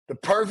The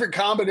perfect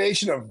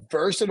combination of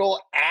versatile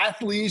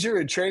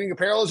athleisure and training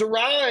apparel has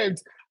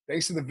arrived.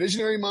 Thanks to the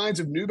visionary minds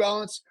of New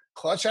Balance,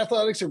 Clutch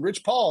Athletics, and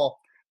Rich Paul,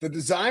 the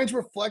designs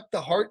reflect the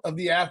heart of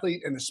the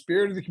athlete and the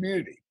spirit of the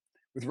community.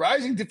 With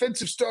rising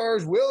defensive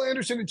stars Will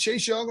Anderson and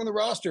Chase Young on the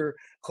roster,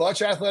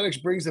 Clutch Athletics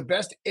brings the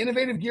best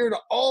innovative gear to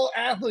all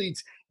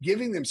athletes,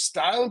 giving them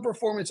style and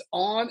performance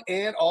on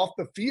and off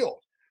the field.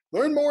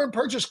 Learn more and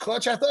purchase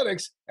Clutch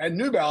Athletics at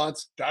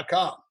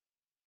newbalance.com.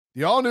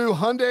 The all-new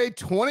Hyundai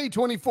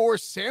 2024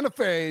 Santa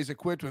Fe is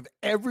equipped with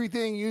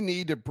everything you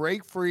need to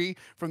break free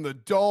from the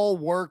dull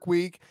work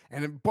week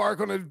and embark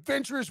on an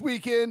adventurous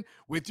weekend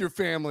with your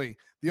family.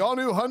 The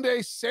all-new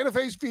Hyundai Santa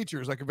Fe's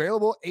features like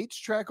available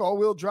H-Track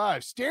all-wheel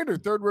drive,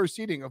 standard third-row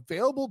seating,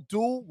 available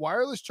dual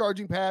wireless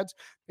charging pads,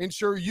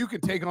 ensure you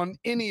can take on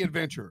any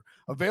adventure.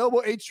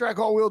 Available H-Track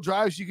all-wheel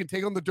drives you can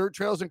take on the dirt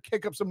trails and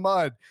kick up some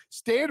mud.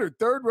 Standard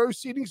third-row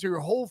seating so your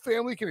whole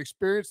family can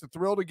experience the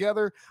thrill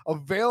together.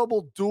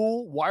 Available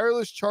dual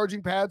wireless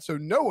charging pads so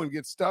no one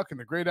gets stuck in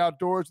the great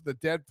outdoors with a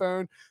dead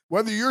phone.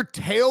 Whether you're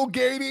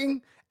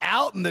tailgating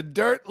out in the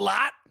dirt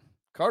lot,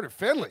 Carter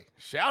Finley,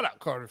 shout out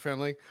Carter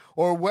Finley,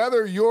 or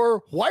whether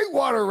you're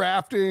whitewater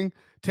rafting,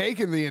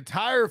 taking the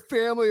entire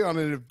family on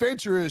an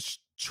adventurous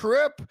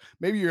trip,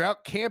 maybe you're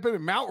out camping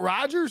in Mount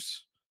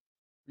Rogers.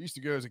 I used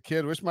to go as a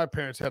kid. Wish my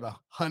parents had a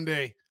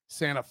Hyundai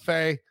Santa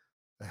Fe.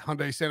 The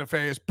Hyundai Santa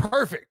Fe is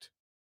perfect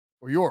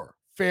for your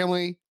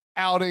family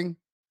outing.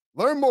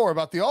 Learn more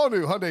about the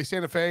all-new Hyundai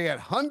Santa Fe at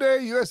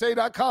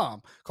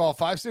HyundaiUSA.com. Call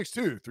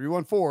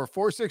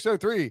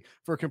 562-314-4603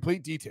 for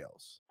complete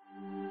details.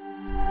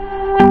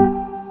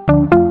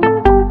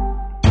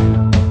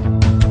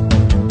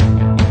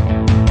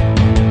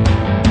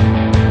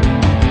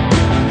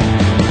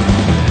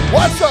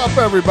 What's up,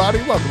 everybody?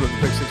 Welcome to the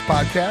Pick Six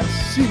Podcast,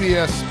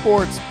 CBS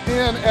Sports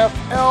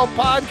NFL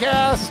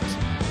Podcast.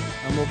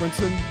 I'm Will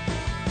Brinson.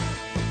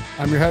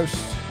 I'm your host.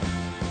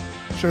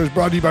 The show is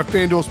brought to you by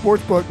FanDuel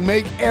Sportsbook.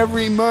 Make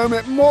every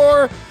moment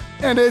more.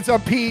 And it's a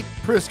Pete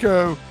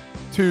Prisco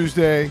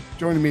Tuesday.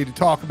 Joining me to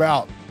talk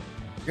about,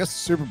 I guess, the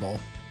Super Bowl.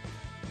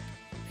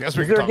 Is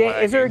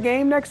there a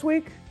game next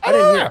week? I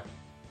didn't hear.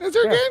 Is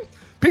there a game?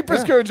 Pete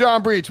Prisco and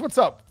John Breach. What's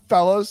up,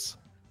 fellas?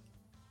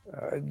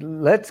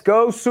 Let's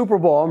go Super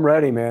Bowl. I'm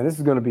ready, man. This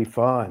is going to be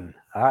fun.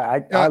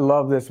 I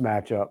love this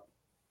matchup.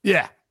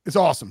 Yeah, it's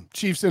awesome.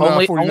 Chiefs and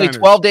only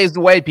 12 days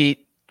away,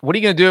 Pete. What are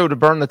you going to do to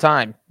burn the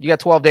time? You got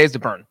 12 days to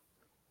burn.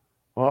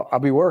 Well, I'll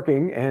be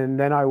working, and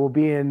then I will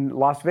be in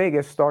Las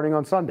Vegas starting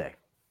on Sunday.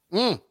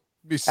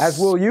 As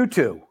will you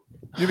two.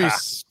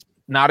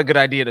 Not a good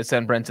idea to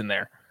send Brenton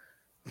there.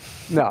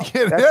 No,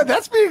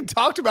 that's being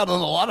talked about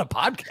on a lot of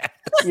podcasts.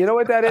 You know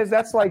what that is?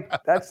 That's like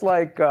that's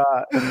my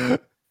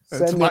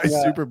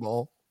Super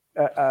Bowl.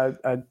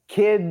 A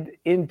kid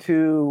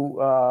into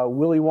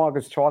Willy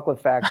Wonka's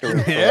chocolate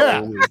factory.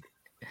 Yeah.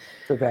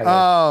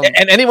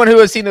 And anyone who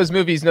has seen those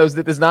movies knows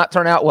that does not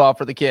turn out well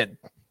for the kid,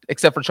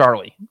 except for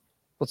Charlie.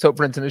 Let's hope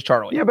Brinson is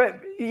Charlie. Yeah, but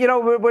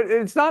but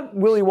it's not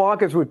Willy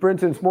Wonka's with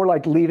Brinson. It's more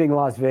like leaving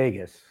Las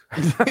Vegas.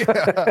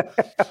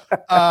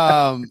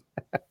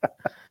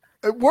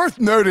 Worth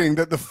noting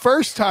that the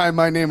first time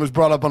my name was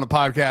brought up on a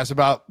podcast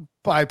about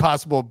by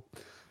possible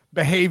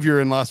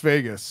behavior in Las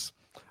Vegas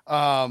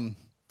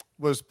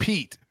was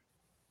Pete.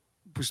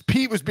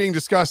 Pete was being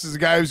discussed as a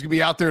guy who's going to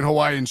be out there in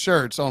Hawaiian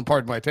shirts on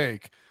Pardon My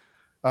Take,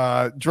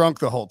 drunk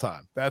the whole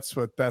time. That's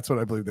what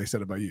I believe they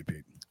said about you,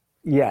 Pete.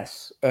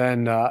 Yes,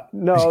 and they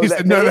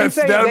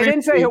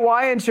didn't say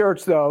Hawaiian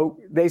shirts though.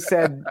 They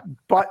said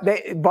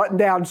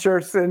button-down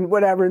shirts and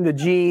whatever in the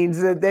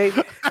jeans. They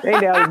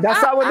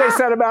that's not what they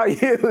said about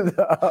you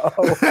though.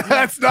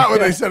 That's not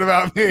what they said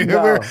about me.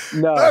 No.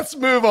 Let's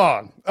move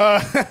on.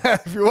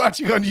 If you're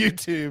watching on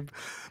YouTube.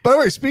 By the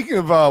way, speaking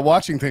of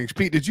watching things,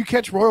 Pete, did you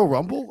catch Royal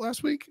Rumble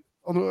last week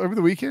over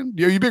the weekend?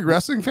 Are you a big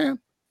wrestling fan?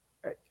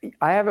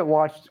 I haven't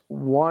watched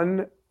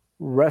one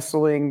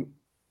wrestling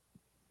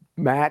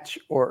match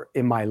or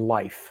in my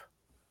life.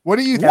 What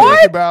do you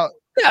think about?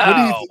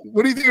 No.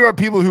 What do you think about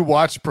people who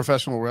watch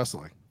professional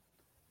wrestling?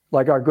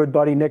 Like our good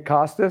buddy Nick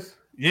Costas.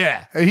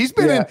 Yeah, he's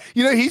been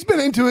he's been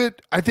into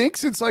it. I think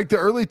since like the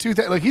early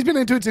 2000s. Like he's been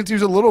into it since he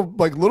was a little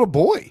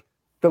boy.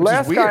 The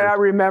last guy I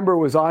remember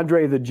was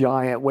Andre the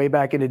Giant way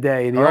back in the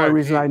day. And the only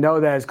reason I know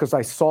that is because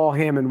I saw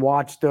him and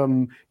watched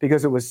him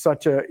because it was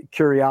such a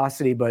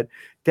curiosity. But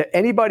to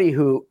anybody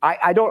who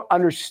I don't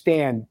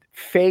understand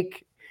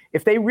fake.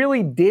 If they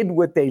really did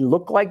what they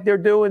look like they're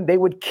doing, they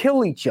would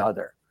kill each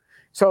other.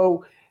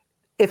 So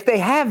if they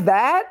have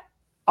that,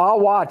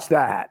 I'll watch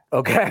that.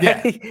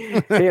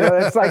 Okay.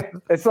 Yeah.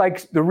 it's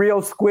like the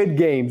real Squid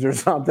Games or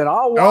something.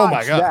 I'll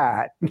watch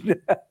that.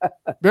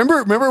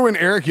 Remember when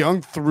Eric Young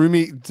was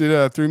going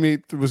to throw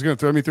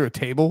me through a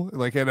table,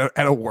 like at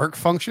a work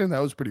function? That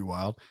was pretty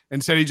wild.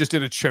 And said he just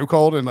did a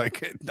chokehold and I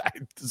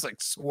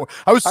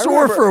was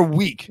sore for a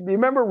week. Do you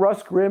remember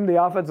Russ Grimm,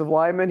 the offensive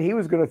lineman? He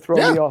was going to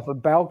throw me off a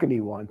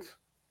balcony once,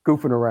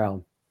 goofing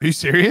around. Are you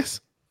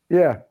serious?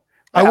 Yeah.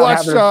 I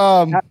watched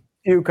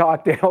few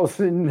cocktails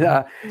and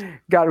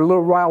got a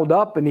little riled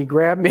up, and he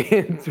grabbed me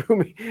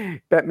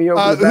and bet me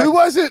over. Who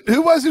was it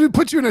who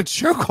put you in a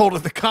chokehold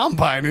at the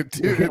combine?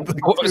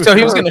 So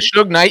he was going to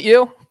Suge Knight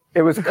you?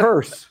 It was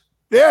Curse.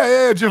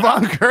 Yeah,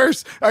 Javon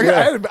Curse. I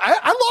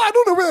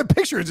don't know where that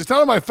picture is. It's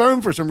not on my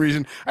phone for some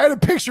reason. I had a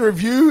picture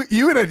of you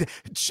in a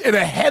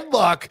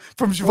headlock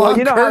from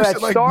Javon Curse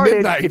at like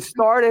midnight. It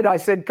started. I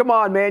said, "Come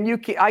on, man,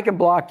 I can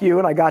block you,"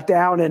 and I got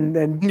down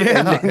and we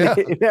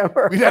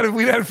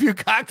had a few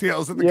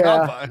cocktails at the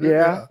combine.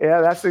 Yeah.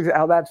 That's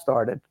how that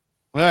started.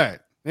 All right.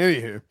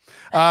 Anywho,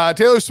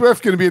 Taylor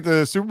Swift going to be at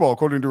the Super Bowl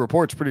according to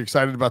reports. Pretty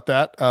excited about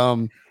that.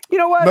 You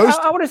know what?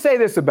 I want to say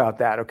this about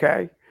that.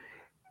 Okay.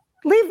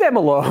 Leave them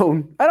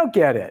alone. I don't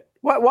get it.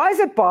 Why does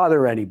it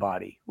bother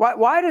anybody?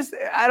 I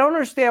don't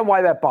understand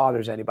why that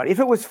bothers anybody. If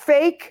it was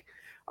fake,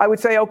 I would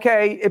say,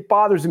 okay, it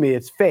bothers me.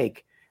 It's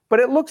fake, but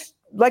it looks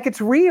like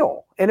it's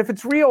real. And if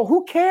it's real,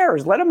 who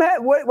cares? Let them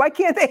why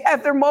can't they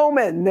have their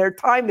moment and their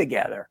time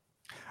together?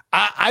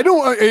 I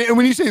don't. And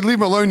when you say leave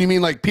them alone, you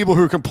mean like people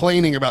who are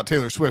complaining about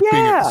Taylor Swift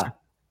being at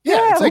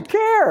Yeah, it's who like,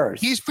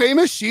 cares? He's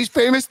famous. She's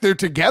famous. They're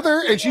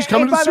together, and she's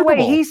coming to the Super Bowl.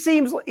 By the way, he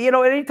seems,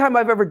 anytime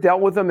I've ever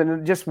dealt with him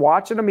and just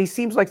watching him, he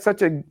seems like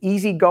such an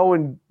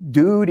easygoing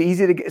dude,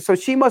 easy to get. So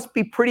she must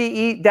be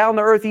pretty down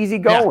to earth,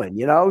 easygoing,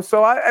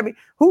 So I mean,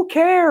 who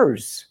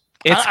cares?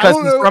 It's because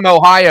he's from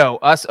Ohio.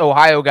 Us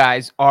Ohio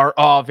guys are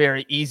all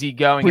very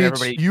easygoing. Breach,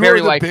 everybody,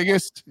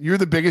 you're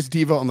the biggest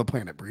diva on the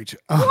planet, Breach.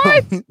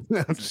 What?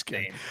 No, I'm just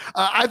kidding.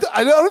 I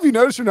don't know if you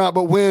noticed or not,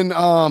 but when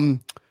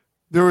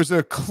there was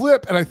a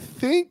clip, and I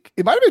think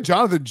it might have been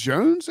Jonathan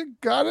Jones that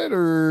got it,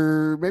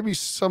 or maybe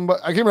somebody.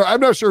 I can't remember.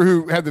 I'm not sure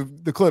who had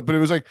the clip, but it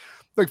was like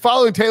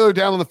following Taylor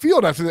down on the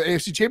field after the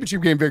AFC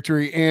Championship game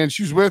victory, and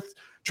she's with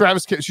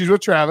Travis. She's with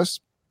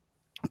Travis,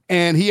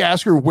 and he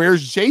asked her,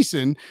 "Where's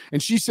Jason?"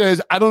 And she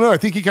says, "I don't know. I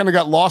think he kind of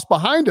got lost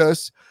behind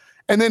us."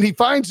 And then he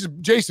finds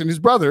Jason, his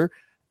brother,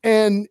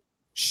 and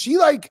she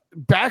like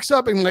backs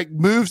up and like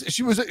moves.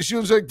 She was like she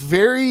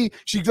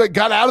like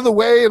got out of the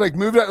way and like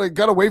moved out, like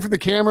got away from the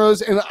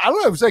cameras. And I don't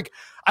know. It was like,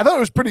 I thought it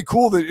was pretty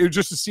cool that it was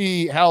just to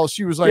see how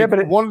she was like,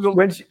 wanted to.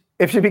 When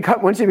she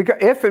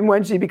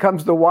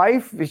becomes the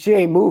wife, she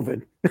ain't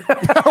moving.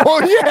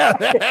 Oh yeah,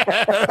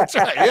 that's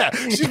right. Yeah,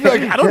 she's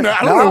like, I don't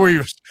know where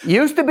you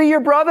used to be your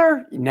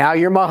brother. Now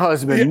you're my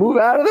husband. Yeah. Move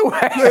out of the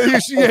way.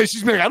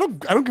 She's like, I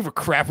don't give a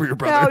crap where your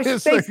brother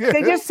is.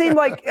 They just seem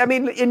like, I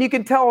mean, and you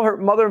can tell her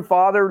mother and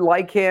father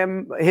like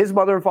him. His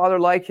mother and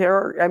father like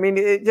her. I mean,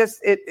 it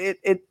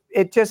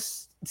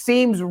just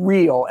seems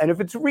real. And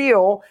if it's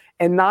real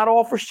and not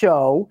all for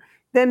show,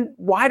 then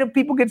why do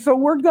people get so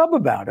worked up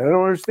about it? I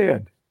don't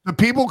understand. The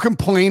people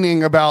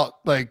complaining about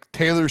like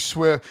Taylor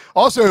Swift.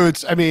 Also,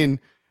 it's, I mean,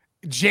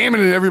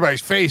 jamming in everybody's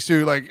face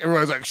too. Like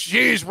everyone's like,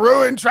 she's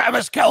ruined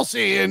Travis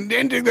Kelce and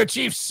ending the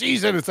Chiefs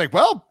season. It's like,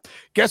 well,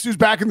 guess who's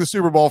back in the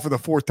Super Bowl for the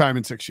 4th time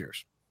in 6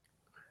 years?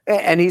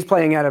 And he's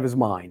playing out of his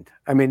mind.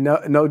 I mean,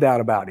 no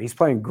doubt about it. He's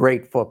playing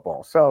great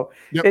football. So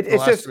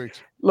it's just,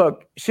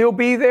 look, she'll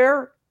be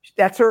there.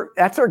 That's her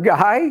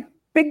guy.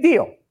 Big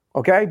deal.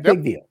 Okay.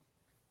 Big deal.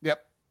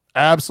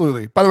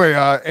 Absolutely. By the way,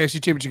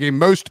 AFC Championship game,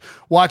 most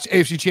watched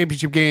AFC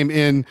Championship game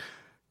in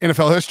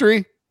NFL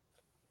history.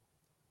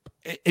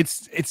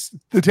 It's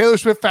the Taylor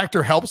Swift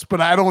factor helps,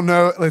 but I don't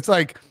know. It's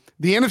like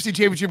the NFC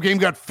Championship game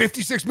got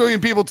 56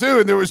 million people too,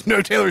 and there was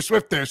no Taylor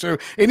Swift there. So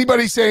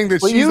anybody saying that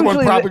she's the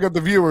one propping up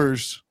the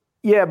viewers.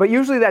 Yeah, but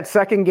usually that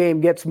second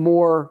game gets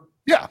more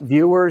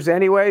viewers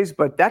anyways,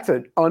 but that's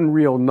an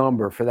unreal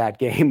number for that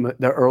game,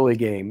 the early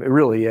game. It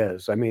really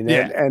is. I mean,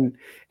 and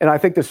I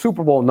think the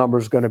Super Bowl number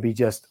is going to be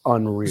just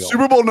unreal. The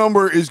Super Bowl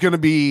number is going to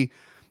be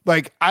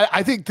like,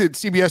 I think that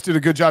CBS did a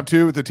good job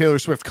too with the Taylor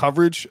Swift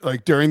coverage,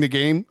 like during the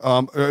game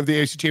of the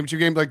AFC Championship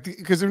game, like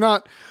because they're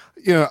not,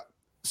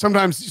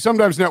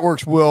 sometimes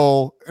networks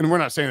will, and we're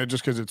not saying that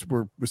just because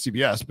we're with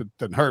CBS, but it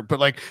doesn't hurt.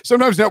 But like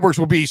sometimes networks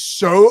will be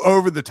so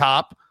over the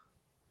top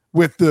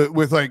with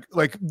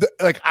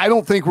I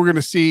don't think we're going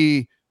to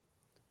see,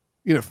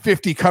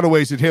 50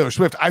 cutaways to Taylor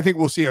Swift. I think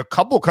we'll see a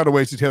couple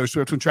cutaways to Taylor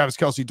Swift when Travis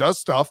Kelce does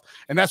stuff,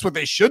 and that's what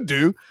they should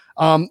do.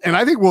 And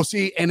I think we'll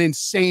see an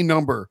insane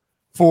number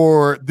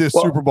for this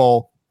Super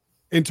Bowl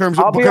in terms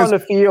of. I'll be on the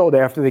field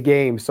after the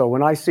game, so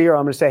when I see her,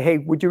 I'm going to say, "Hey,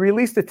 would you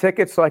release the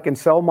tickets so I can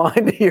sell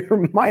mine to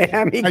your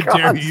Miami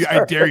concert?"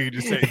 I dare you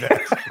to say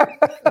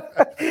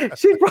that.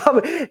 She'd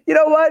probably, you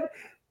know what?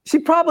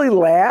 She'd probably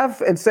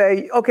laugh and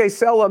say, "Okay,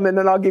 sell them, and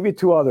then I'll give you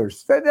 2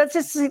 others."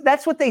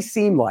 That's what they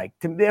seem like.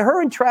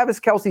 Her and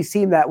Travis Kelce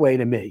seem that way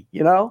to me.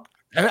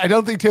 I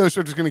don't think Taylor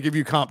Swift is going to give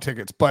you comp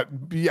tickets, but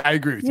I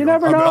agree with you. You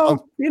never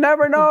know. You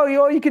never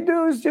know. All you can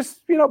do is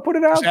just put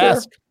it out there.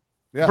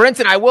 Yeah.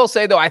 Brinson, I will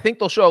say though, I think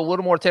they'll show a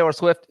little more Taylor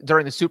Swift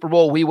during the Super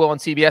Bowl. We will on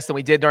CBS than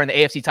we did during the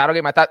AFC title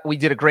game. I thought we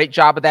did a great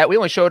job of that. We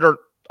only showed her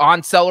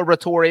on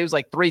celebratory. It was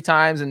like 3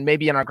 times, and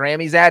maybe in our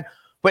Grammys ad.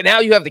 But now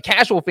you have the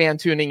casual fan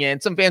tuning in,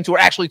 some fans who are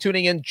actually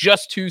tuning in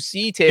just to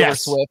see Taylor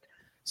Swift.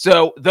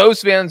 So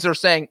those fans are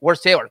saying,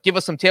 "Where's Taylor? Give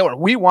us some Taylor.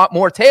 We want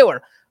more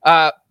Taylor."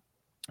 And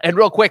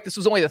real quick, this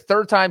was only the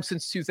 3rd time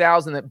since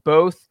 2000 that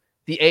both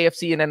the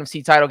AFC and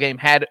NFC title game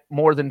had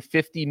more than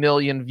 50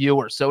 million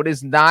viewers. So it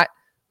is not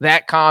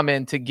that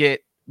common to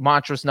get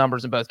monstrous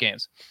numbers in both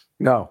games.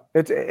 No,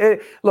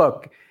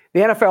 look, the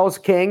NFL is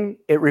king.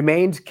 It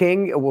remains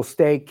king. It will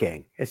stay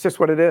king. It's just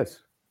what it is.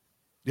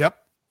 Yep.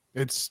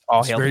 It's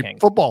hail very king.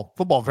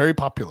 Football, very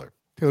popular.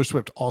 Taylor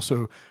Swift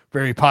also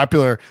very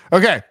popular.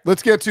 Okay,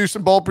 let's get to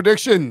some bold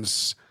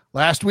predictions.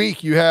 Last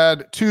week, you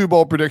had 2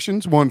 bold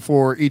predictions, one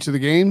for each of the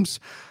games.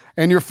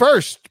 And your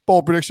first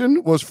bold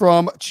prediction was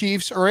from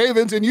Chiefs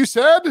Ravens. And you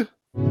said,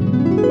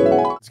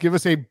 let's give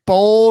us a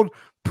bold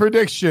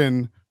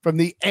prediction from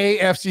the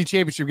AFC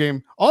Championship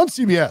game on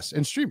CBS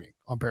and streaming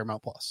on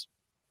Paramount Plus.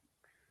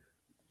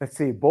 Let's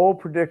see. Bold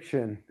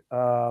prediction.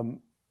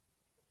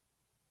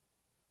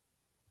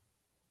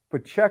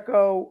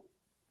 Pacheco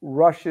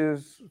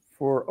rushes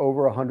for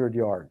over 100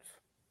 yards.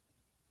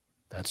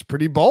 That's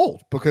pretty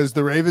bold because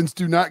the Ravens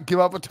do not give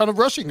up a ton of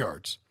rushing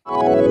yards.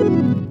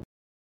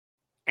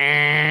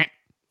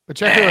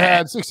 Pacheco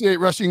had 68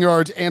 rushing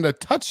yards and a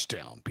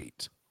touchdown,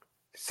 Pete.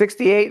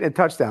 68 and a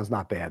touchdown's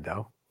not bad,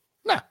 though.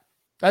 Nah,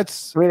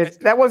 that's. I mean,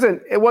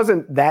 it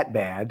wasn't that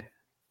bad.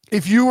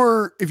 If you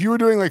were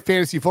doing like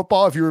fantasy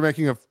football, if you were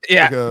making a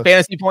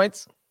fantasy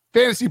points.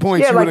 Fantasy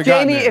points. Yeah, like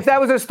Jamie, if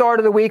that was a start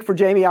of the week for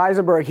Jamie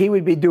Eisenberg, he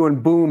would be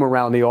doing boom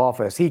around the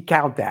office. He'd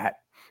count that.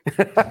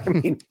 I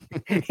mean,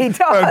 he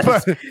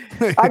does.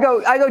 I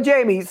go,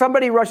 Jamie,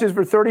 somebody rushes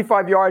for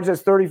 35 yards,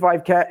 that's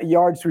 35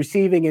 yards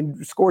receiving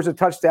and scores a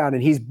touchdown,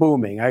 and he's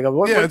booming. I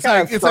go,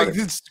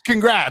 it's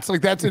congrats.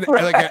 Like that's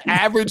like an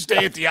average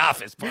day at the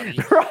office, buddy.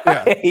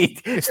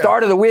 Right. Yeah.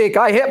 Start of the week.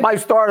 I hit my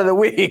start of the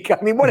week. I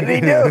mean, what did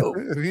he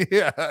do?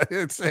 Yeah,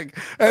 it's like,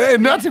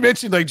 and not to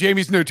mention, like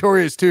Jamie's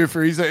notorious too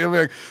for he'll be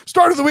like,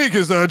 start of the week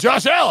is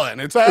Josh Allen.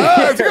 It's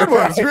it's a good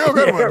one. It's a real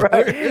good one.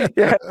 Right.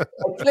 Yeah.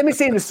 Let me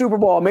see in the Super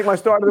Bowl. Make my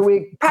start of the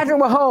week.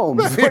 Patrick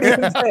Mahomes. What do you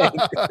think?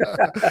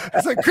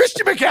 It's like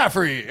Christian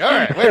McCaffrey. All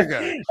right, there you go.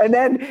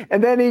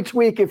 And then each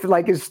week, if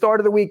like his start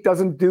of the week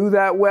doesn't do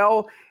that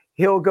well,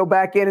 he'll go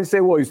back in and say,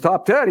 well, he's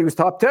top 10. He was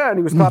top 10.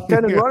 He was top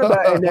 10 in running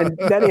back. And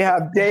then you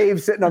have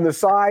Dave sitting on the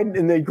side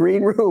in the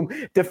green room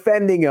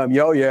defending him.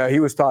 Yeah,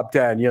 he was top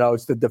 10.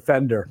 It's the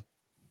defender.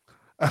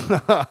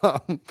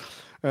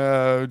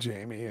 Oh,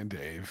 Jamie and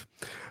Dave.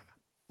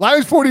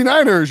 Lions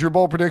 49ers, your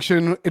bold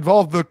prediction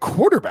involved the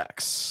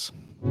quarterbacks.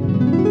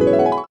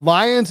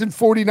 Lions and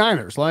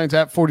 49ers. Lions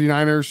at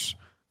 49ers.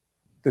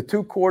 The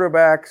 2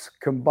 quarterbacks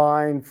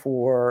combined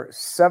for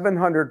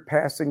 700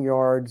 passing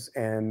yards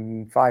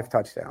and 5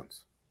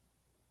 touchdowns.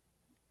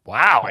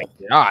 Wow. My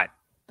God.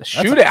 The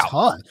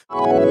shootout.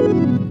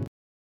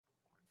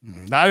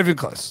 Not even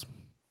close.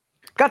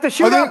 Got the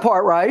shootout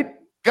part right.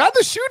 Got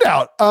the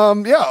shootout.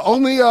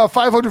 Only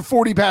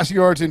 540 passing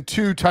yards and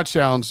 2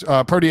 touchdowns.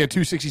 Purdy had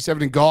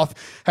 267 and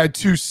Goff had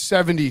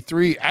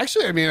 273.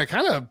 Actually, I mean, I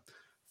kind of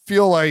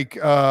feel like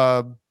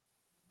it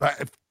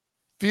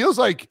feels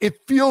like it's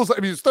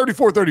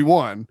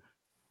 34-31.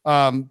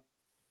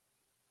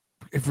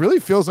 It really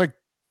feels like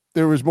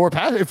there was more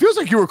pass. It feels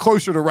like you were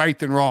closer to right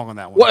than wrong on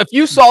that one. Well, if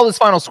you saw this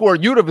final score,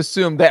 you'd have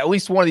assumed that at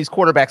least one of these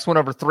quarterbacks went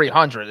over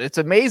 300. It's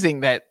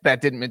amazing that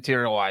didn't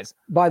materialize.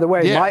 By the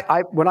way,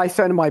 when I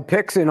sent my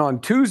picks in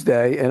on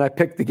Tuesday and I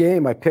picked the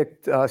game, I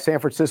picked San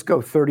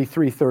Francisco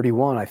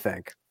 33-31, I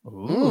think.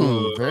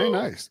 Ooh, very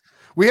nice.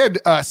 We had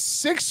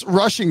 6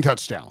 rushing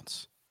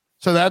touchdowns.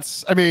 So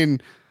that's, I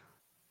mean,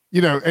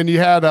 and you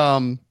had,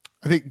 I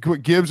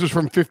think Gibbs was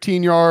from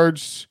 15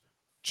 yards.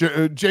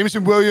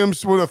 Jameson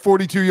Williams with a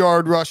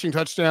 42-yard rushing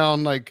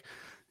touchdown,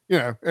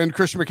 and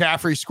Christian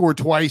McCaffrey scored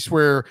twice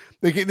where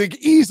they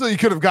easily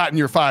could have gotten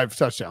your 5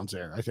 touchdowns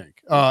there, I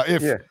think. I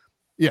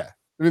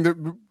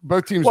mean,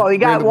 both teams. Well, he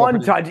got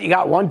one touch. He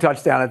got 1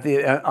 touchdown at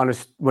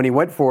when he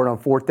went for it on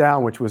 4th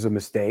down, which was a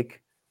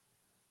mistake.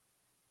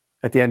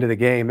 At the end of the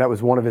game, that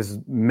was one of his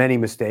many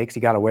mistakes. He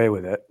got away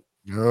with it.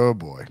 Oh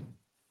boy.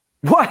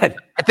 What?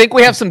 I think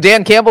we have some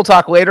Dan Campbell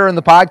talk later in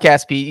the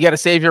podcast, Pete. You got to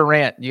save your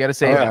rant. You got to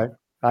save it. Right.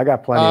 I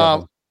got plenty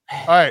of them.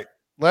 All right,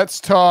 let's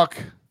talk.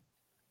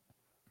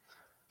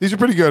 These are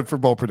pretty good for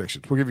bowl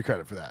predictions. We'll give you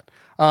credit for that.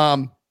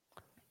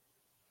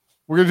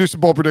 We're going to do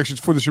some bowl predictions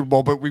for the Super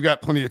Bowl, but we've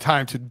got plenty of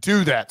time to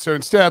do that. So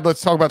instead,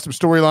 let's talk about some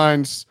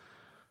storylines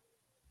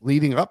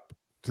leading up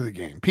to the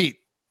game. Pete,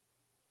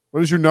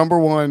 what is your number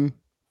one?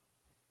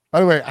 By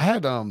the way, I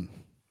had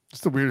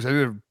just the weirdest. I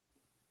did a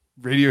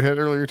Radiohead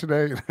earlier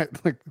today,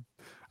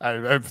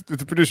 and if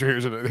the producer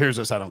hears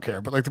this, I don't care.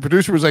 But the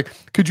producer was like,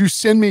 "Could you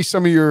send me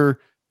some of your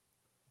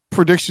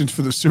predictions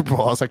for the Super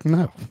Bowl?" I was like,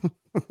 "No,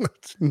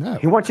 no."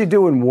 He wants you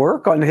doing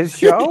work on his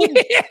show.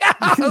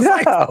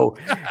 No,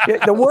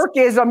 the work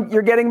is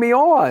you're getting me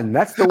on.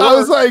 That's the work. I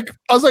was like,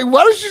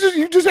 why don't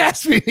you just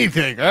ask me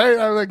anything? Right?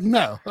 I was like,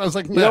 no. I was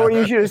like, no. You know what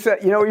you should have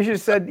said? You should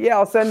have said, yeah,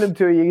 I'll send them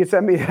to you. You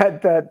send me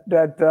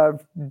that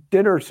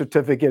dinner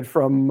certificate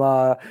from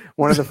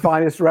one of the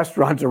finest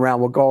restaurants around.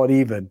 We'll call it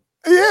even.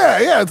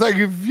 Yeah. It's like,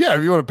 if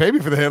you want to pay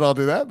me for the hit, I'll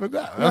do that. But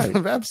no, right.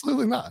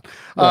 Absolutely not.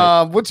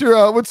 Right. What's the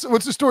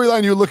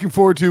storyline you're looking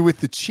forward to with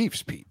the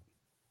Chiefs, Pete?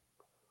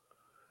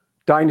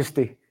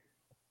 Dynasty.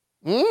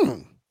 Yeah.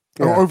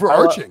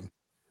 Overarching.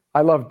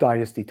 I love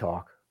dynasty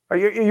talk.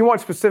 You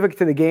want specific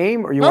to the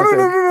game, or you no, want?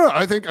 No.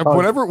 I think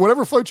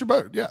whatever floats your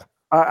boat. Yeah.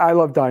 I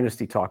love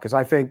dynasty talk because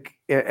I think,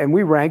 and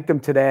we ranked them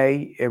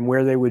today and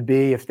where they would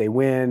be if they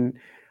win,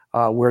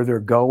 where they're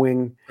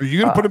going. Are you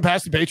going to put them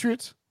past the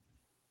Patriots?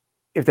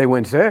 If they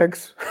win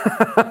 6.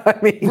 I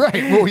mean,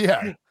 right. Well,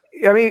 yeah.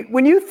 I mean,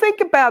 when you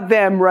think about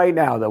them right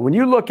now, though, when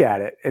you look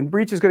at it, and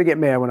Breach is going to get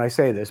mad when I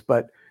say this,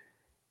 but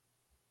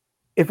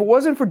if it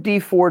wasn't for D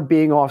Ford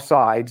being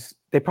offsides,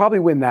 they probably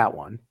win that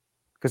one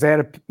because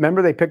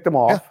remember they picked them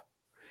off. Yeah.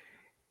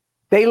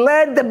 They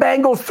led the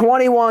Bengals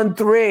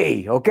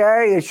 21-3.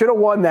 Okay, they should have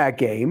won that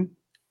game.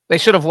 They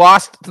should have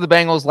lost to the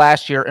Bengals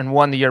last year and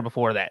won the year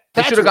before that.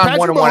 They should have gone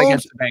 1-1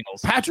 against the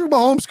Bengals. Patrick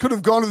Mahomes could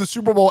have gone to the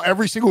Super Bowl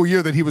every single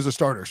year that he was a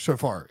starter so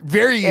far,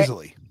 very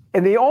easily.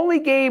 And the only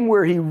game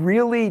where he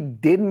really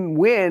didn't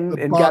win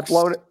got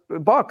blown,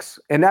 Bucks,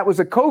 and that was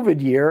a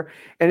COVID year.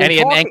 And he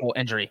had an ankle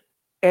injury.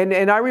 And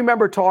I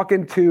remember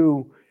talking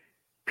to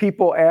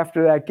people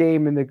after that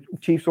game in the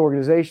Chiefs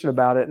organization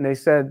about it, and they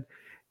said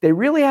they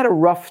really had a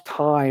rough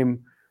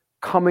time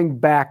coming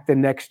back the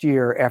next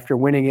year after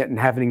winning it and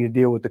having to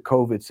deal with the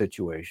COVID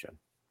situation.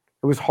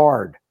 It was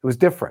hard. It was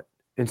different.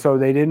 And so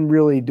they didn't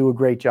really do a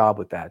great job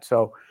with that.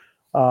 So,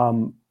 yeah.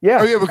 Oh,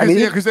 yeah,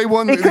 because they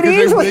won. He could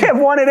easily have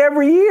won it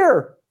every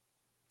year.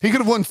 He could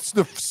have won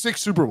the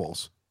 6 Super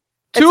Bowls.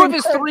 Two of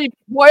his 3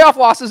 playoff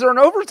losses are in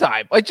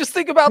overtime. Like, just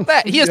think about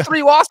that. He has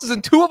 3 losses,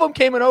 and 2 of them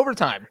came in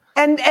overtime.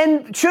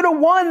 And should have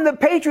won the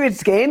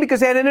Patriots game because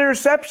they had an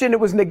interception. It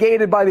was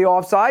negated by the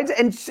offsides.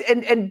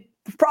 And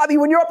probably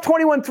when you're up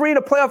 21-3 in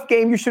a playoff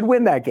game, you should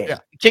win that game. Yeah.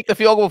 Kick the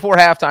field goal before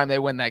halftime, they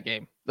win that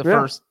game. The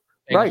first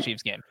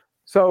Chiefs game.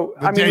 So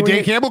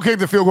Dan Campbell kicked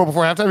the field goal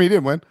before halftime. He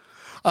didn't win.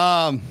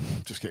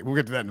 Just kidding. We'll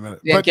get to that in a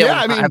minute. Yeah, but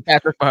yeah, I mean,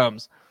 Patrick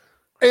Mahomes.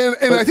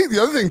 And I think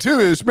the other thing too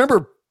is,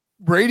 remember,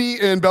 Brady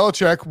and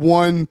Belichick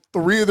won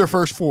 3 of their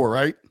first 4,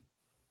 right?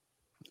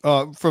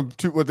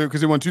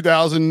 Because they won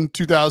 2000,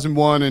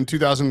 2001, and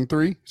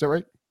 2003. Is that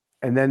right?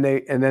 And then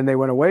they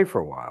went away for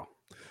a while.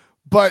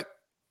 But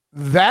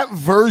that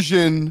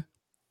version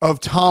of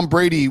Tom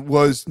Brady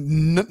was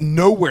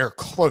nowhere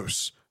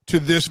close to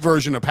this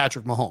version of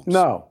Patrick Mahomes.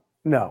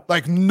 No,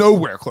 like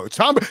nowhere close.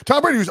 Tom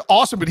Brady was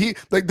awesome, but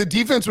the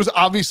defense was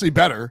obviously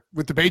better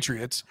with the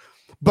Patriots.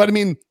 But I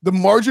mean, the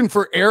margin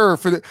for error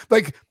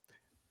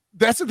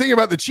that's the thing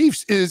about the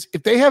Chiefs is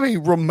if they have a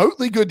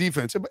remotely good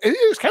defense,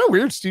 it's kind of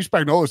weird. Steve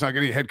Spagnuolo's not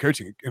getting head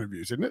coaching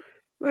interviews, isn't it?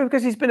 Well,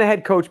 because he's been a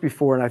head coach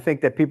before, and I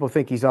think that people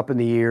think he's up in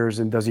the years,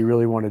 and does he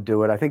really want to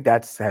do it? I think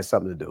that has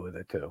something to do with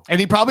it too.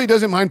 And he probably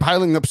doesn't mind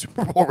piling up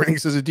Super Bowl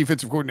rings as a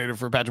defensive coordinator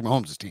for Patrick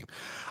Mahomes' team.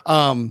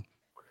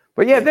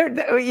 But yeah,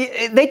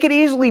 they could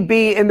easily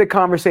be in the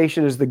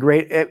conversation as the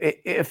great.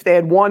 If they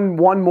had one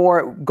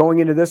more going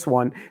into this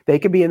one, they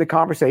could be in the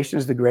conversation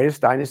as the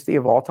greatest dynasty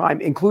of all time,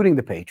 including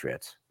the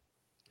Patriots.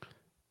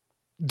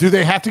 Do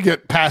they have to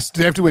get past? Do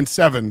they have to win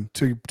 7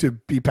 to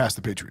be past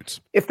the Patriots?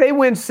 If they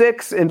win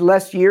 6 in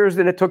less years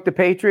than it took the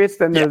Patriots,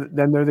 then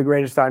they're the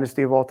greatest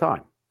dynasty of all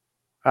time.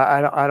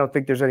 I don't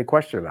think there's any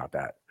question about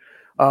that.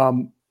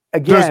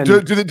 Again,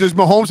 does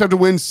Mahomes have to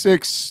win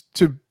 6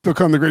 to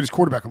become the greatest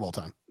quarterback of all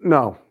time?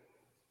 No.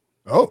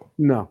 Oh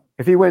no.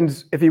 If he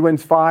wins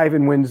 5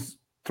 and wins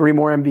 3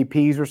 more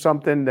MVPs or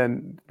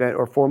something,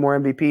 or 4 more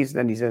MVPs,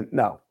 then he's in.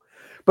 No.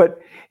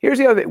 But here's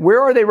the other thing.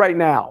 Where are they right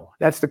now?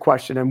 That's the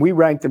question. And we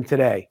ranked them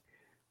today.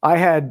 I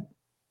have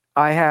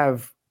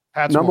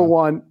Pats number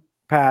 1,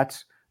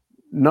 Pats,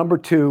 number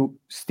 2,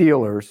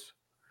 Steelers.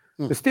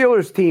 The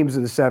Steelers teams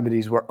in the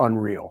 70s were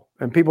unreal.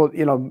 And people,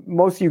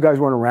 most of you guys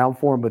weren't around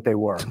for them, but they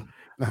were.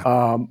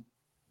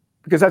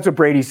 Because that's what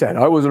Brady said.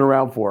 I wasn't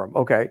around for them.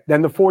 Okay.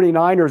 Then the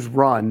 49ers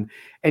run,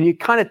 and you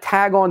kind of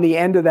tag on the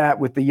end of that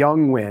with the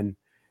Young win.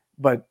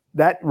 But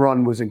that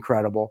run was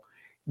incredible.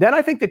 Then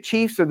I think the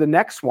Chiefs are the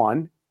next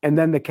one, and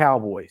then the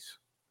Cowboys.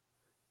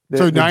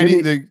 The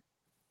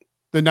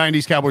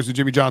 90s Cowboys with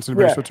Jimmy Johnson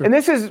and Switzer. And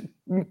this is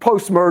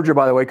post-merger,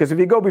 by the way, because if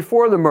you go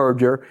before the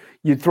merger,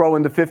 you throw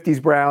in the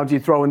 50s Browns, you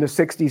throw in the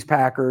 60s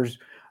Packers,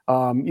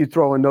 you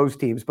throw in those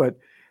teams.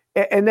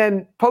 And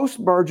then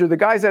post-merger, the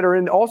guys that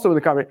are also in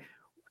the conversation,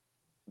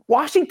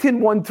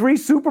 Washington won 3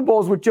 Super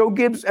Bowls with Joe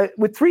Gibbs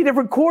with 3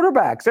 different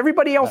quarterbacks.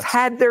 Everybody else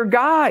had their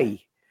guy.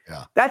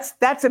 Yeah.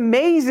 That's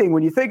amazing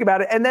when you think about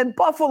it. And then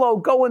Buffalo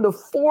going to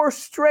 4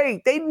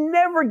 straight. They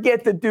never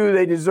get the due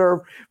they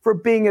deserve for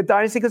being a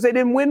dynasty because they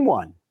didn't win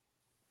one.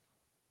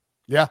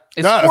 Yeah.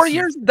 It's 4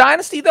 years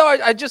dynasty, though.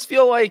 I just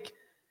feel like,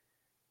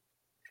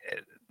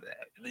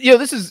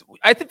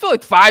 I feel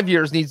like 5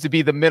 years needs to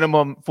be the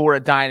minimum for a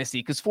dynasty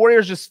because 4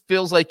 years just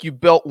feels like you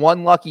built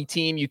one lucky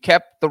team. You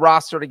kept the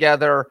roster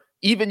together.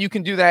 Even you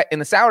can do that in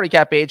the salary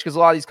cap age because a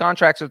lot of these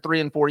contracts are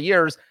 3 and 4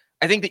 years.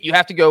 I think that you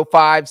have to go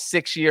 5,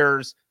 6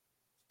 years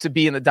to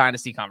be in the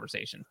dynasty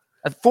conversation.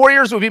 4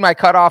 years would be my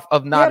cutoff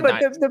of not.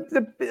 Yeah, but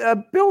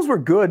the Bills were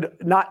good,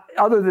 not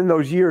other than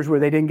those years where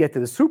they didn't get to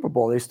the Super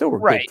Bowl. They still were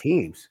good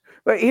teams.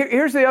 But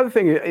here's the other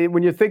thing.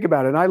 When you think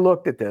about it, and I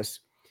looked at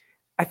this,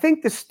 I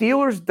think the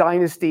Steelers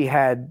dynasty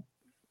had,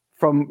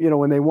 from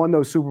when they won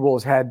those Super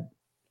Bowls, had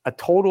a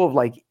total of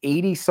like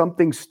 80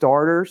 something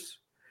starters.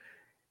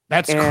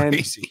 That's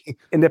crazy.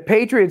 In the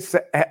Patriots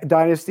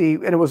dynasty,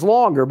 and it was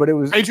longer, but it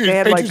was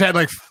Patriots had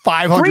like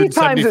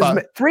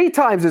 575. Three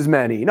times as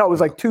many. No, it was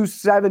like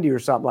 270 or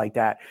something like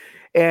that.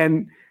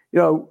 And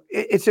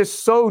it's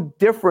just so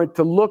different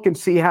to look and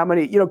see how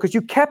many, because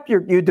you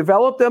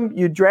developed them,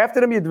 you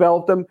drafted them, you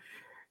developed them,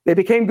 they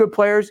became good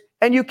players,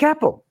 and you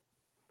kept them.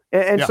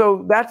 And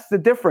so that's the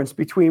difference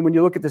between when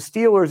you look at the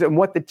Steelers and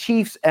what the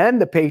Chiefs and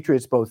the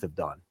Patriots both have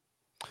done.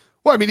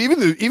 Well, I mean, even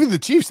the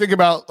Chiefs, think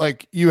about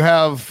like you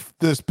have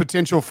this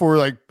potential for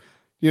like,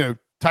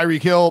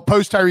 Tyreek Hill,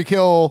 post Tyreek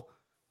Hill,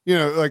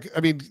 like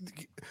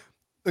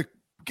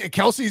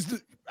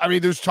Kelsey's. I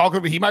mean, there's talk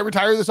about he might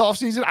retire this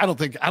offseason. I don't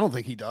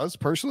think he does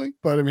personally,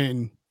 but I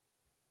mean,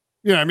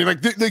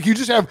 like you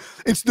just have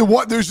it's the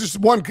one. There's just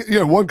one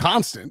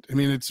constant. I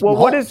mean, it's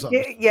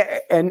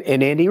and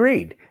Andy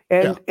Reid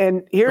and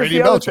here's Brady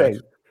the other thing.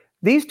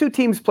 These two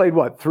teams played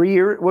what 3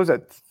 years? Was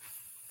it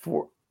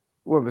 4?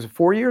 What was it?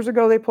 4 years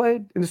ago they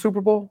played in the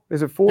Super Bowl?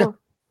 Is it 4? Yeah.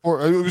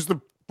 Or it was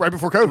right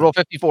before COVID. Roll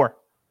 54.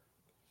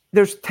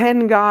 There's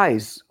 10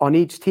 guys on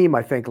each team,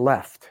 I think,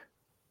 left.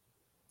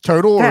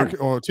 Total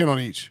or 10 on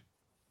each?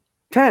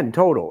 10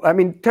 total. I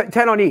mean,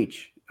 10 on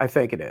each, I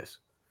think it is.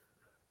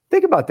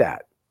 Think about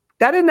that.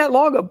 That isn't that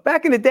long ago.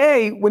 Back in the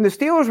day when the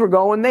Steelers were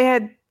going, they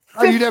had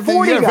 40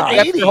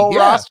 guys. 80, the whole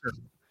roster.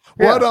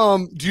 What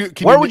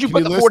where would you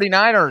put the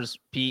 49ers,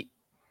 Pete?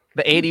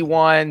 The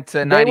 81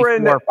 to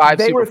 94,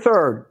 they were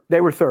third.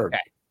 They were third.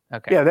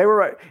 Okay. Yeah, they were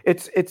right.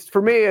 It's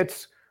for me,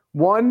 it's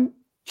one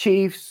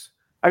Chiefs.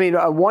 I mean,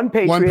 one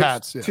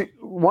Patriots,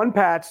 one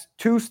Pats,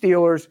 2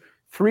 Steelers,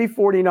 3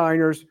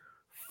 49ers,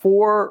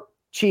 4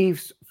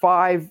 Chiefs,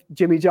 5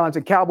 Jimmy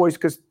Johnson Cowboys,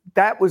 because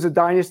that was a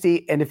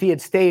dynasty. And if he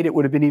had stayed, it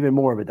would have been even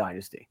more of a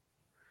dynasty.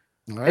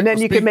 Right, and then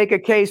you can make a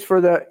case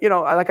for the,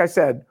 like I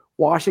said,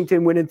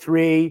 Washington winning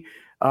 3,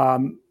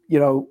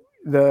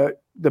 the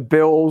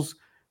Bills,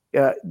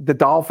 the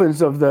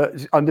Dolphins of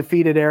the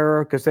undefeated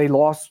era, because they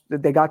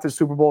got to the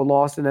Super Bowl and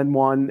lost and then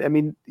won. I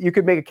mean, you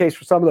could make a case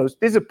for some of those.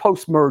 These are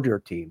post-merger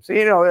teams.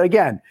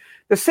 Again,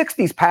 the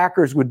 60s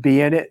Packers would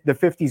be in it. The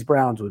 50s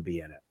Browns would be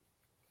in it.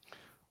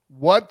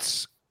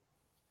 What's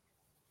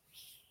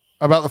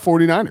about the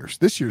 49ers,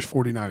 this year's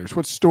 49ers?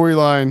 What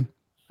storyline?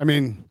 I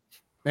mean,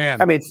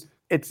 man. I mean,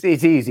 it's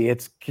easy.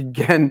 It's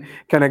can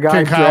a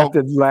guy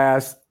drafted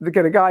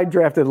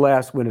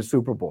last win a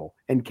Super Bowl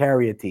and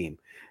carry a team?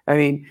 I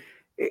mean,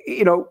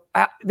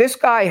 this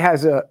guy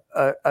has a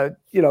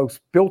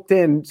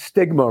built-in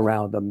stigma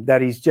around him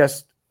that he's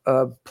just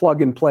a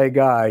plug-and-play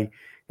guy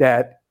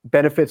that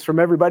benefits from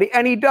everybody,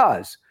 and he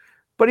does.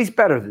 But he's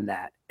better than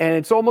that. And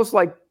it's almost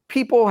like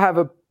people have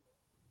a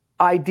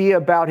idea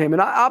about him.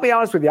 And I'll be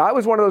honest with you, I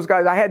was one of those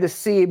guys. I had to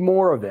see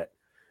more of it.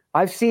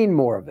 I've seen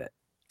more of it.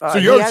 So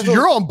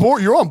you're on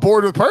board. You're on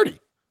board with Purdy.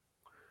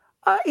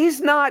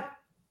 He's not.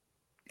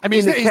 I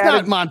mean, he's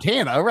not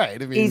Montana,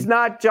 right? I mean, he's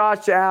not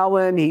Josh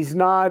Allen. He's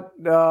not,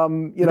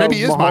 maybe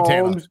he is Mahomes,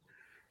 Montana.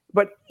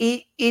 But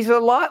he's a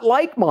lot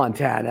like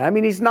Montana. I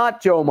mean, he's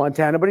not Joe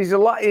Montana, but he's a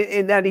lot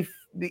in that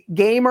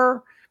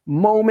gamer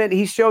moment.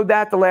 He showed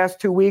that the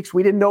last 2 weeks.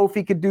 We didn't know if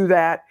he could do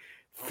that.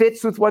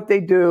 Fits with what they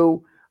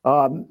do.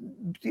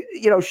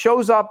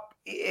 Shows up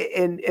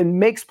and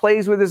makes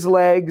plays with his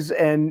legs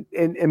and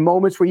in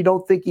moments where you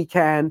don't think he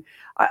can.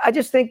 I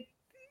just think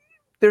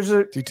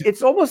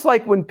it's almost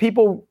like when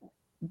people.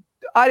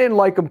 I didn't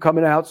like him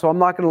coming out, so I'm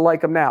not going to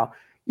like him now.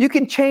 You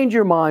can change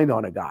your mind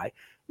on a guy.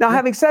 Now,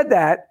 having said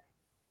that,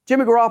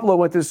 Jimmy Garoppolo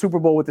went to the Super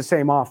Bowl with the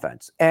same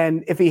offense.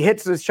 And if he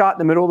hits a shot in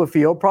the middle of the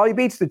field, probably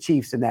beats the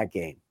Chiefs in that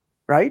game,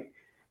 right?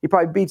 He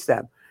probably beats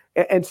them.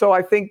 And so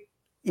I think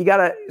you got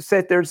to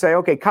sit there and say,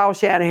 okay, Kyle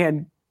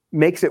Shanahan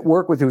makes it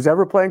work with who's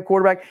ever playing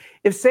quarterback.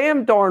 If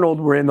Sam Darnold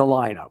were in the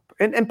lineup,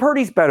 and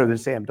Purdy's better than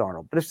Sam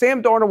Darnold, but if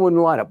Sam Darnold were in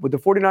the lineup, would the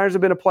 49ers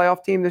have been a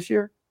playoff team this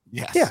year?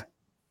 Yes. Yeah.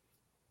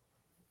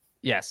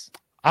 Yes.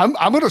 I'm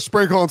going to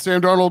sprinkle on Sam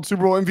Darnold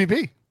Super Bowl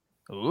MVP.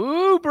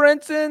 Ooh,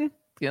 Brenton.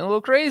 Getting a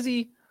little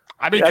crazy.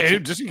 I mean,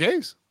 just in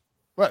case.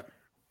 What?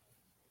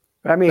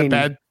 I mean,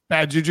 bad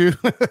juju.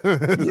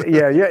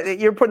 yeah,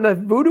 you're putting a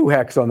voodoo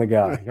hex on the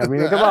guy. I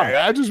mean, come on.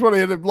 I just want to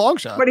hit a long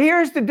shot. But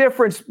here's the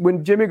difference.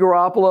 When Jimmy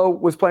Garoppolo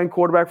was playing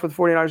quarterback for the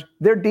 49ers,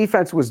 their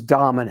defense was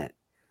dominant.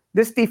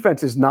 This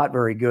defense is not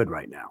very good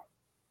right now.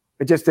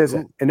 It just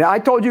isn't. And I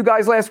told you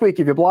guys last week,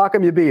 if you block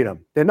them, you beat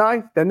them. Didn't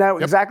I? Isn't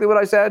that exactly what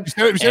I said?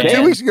 You said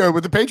 2 weeks ago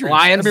with the Patriots.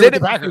 Lions did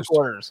it with the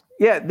quarters.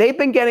 Yeah, they've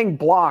been getting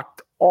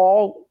blocked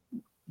all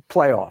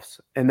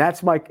playoffs. And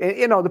that's my,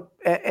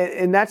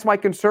 and that's my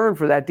concern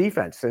for that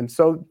defense. And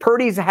so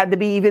Purdy's had to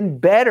be even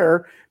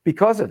better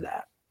because of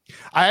that.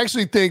 I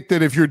actually think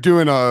that if you're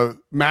doing a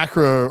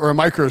macro or a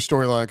micro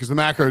storyline, because the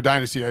macro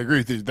dynasty, I agree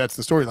with you, that's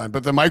the storyline.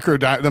 But the micro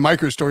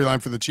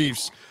storyline for the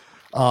Chiefs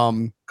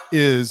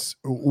is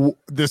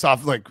this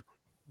off like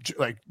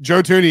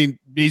Joe Thuney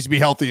needs to be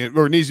healthy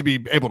or needs to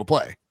be able to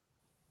play,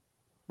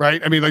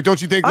 right? I mean, like,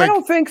 don't you think? Like, I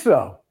don't think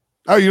so.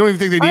 Oh, you don't even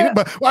think they need it?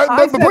 But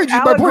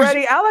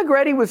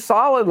Allegretti was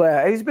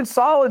solid. He's been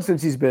solid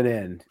since he's been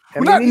in.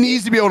 Not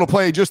needs to be able to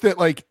play. Just that,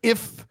 like,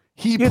 if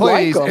he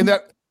plays and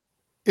that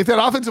if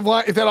that offensive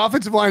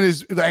line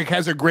is like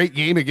has a great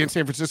game against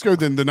San Francisco,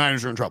 then the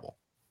Niners are in trouble.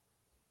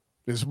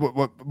 Is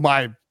what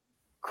my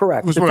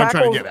correct. Was what I'm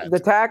trying to get at. The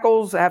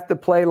tackles have to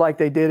play like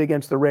they did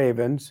against the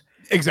Ravens.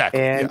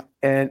 Exactly.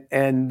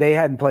 And they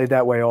hadn't played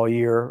that way all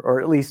year,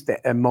 or at least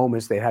at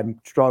moments they had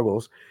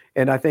struggles.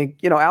 And I think,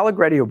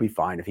 Allegretti will be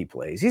fine if he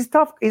plays. He's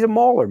tough. He's a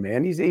mauler,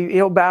 man.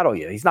 He'll battle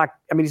you. He's not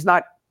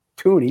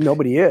Tooney.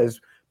 Nobody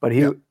is, but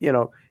he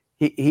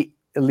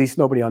at least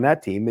nobody on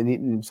that team.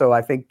 And so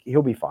I think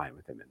he'll be fine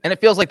with him. And it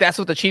feels like that's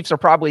what the Chiefs are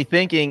probably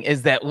thinking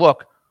is that,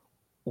 look,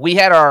 we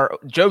had our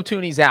Joe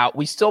Tooney's out.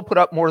 We still put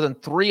up more than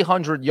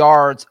 300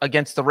 yards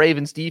against the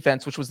Ravens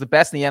defense, which was the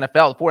best in the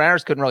NFL. The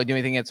 49ers couldn't really do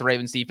anything against the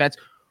Ravens defense.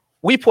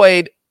 We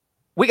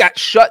got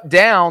shut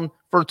down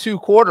for 2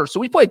 quarters. So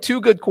we played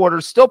 2 good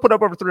quarters, still put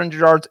up over 300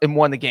 yards and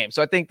won the game.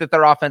 So I think that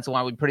their offensive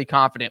line would be pretty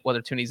confident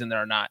whether Tooney's in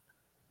there or not.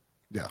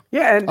 Yeah.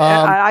 Yeah. And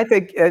I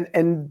think,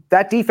 and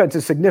that defense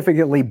is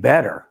significantly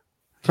better.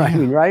 I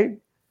mean, right?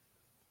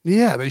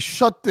 Yeah. They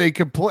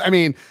could play. I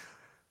mean,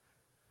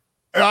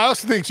 I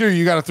also think too,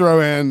 you got to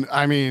throw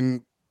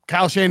in,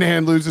 Kyle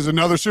Shanahan loses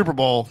another Super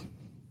Bowl.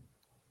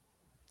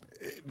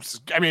 It's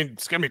going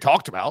to be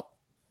talked about.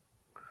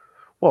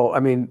 Well,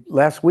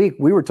 last week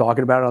we were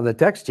talking about it on the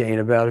text chain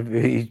about if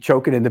he's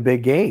choking in the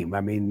big game.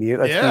 Let's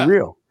be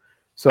real.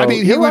 So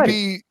he would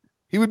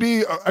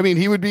be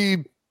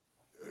 0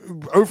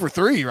 for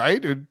 3,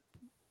 right?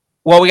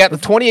 Well, we got the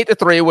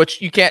 28-3,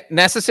 which you can't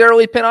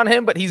necessarily pin on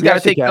him, but he's got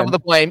to take some of the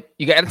blame.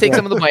 You got to take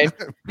some of the blame.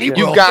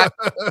 You've got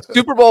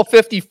Super Bowl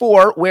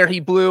 54, where he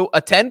blew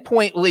a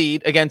 10-point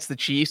lead against the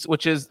Chiefs,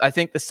 which is, I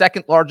think, the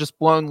second largest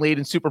blown lead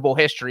in Super Bowl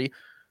history.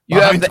 You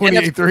have the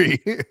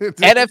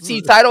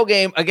NFC title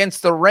game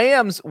against the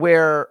Rams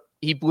where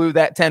he blew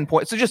that 10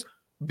 points. So just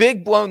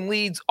big blown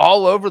leads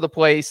all over the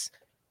place.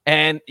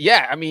 And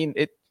I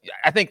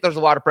think there's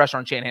a lot of pressure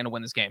on Shanahan to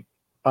win this game.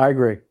 I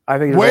agree. I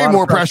think way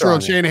more pressure on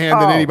Shanahan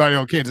than anybody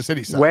on Kansas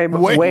City side. Way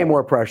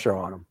more pressure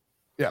on him.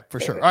 Yeah, for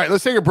sure. All right,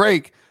 let's take a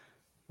break.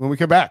 When we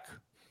come back,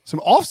 some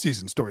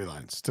off-season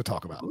storylines to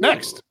talk about.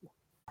 Next.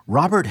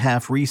 Robert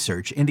Half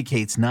research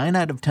indicates 9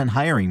 out of 10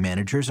 hiring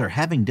managers are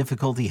having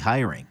difficulty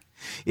hiring.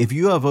 If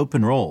you have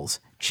open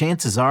roles,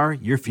 chances are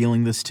you're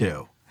feeling this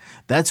too.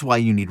 That's why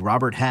you need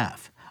Robert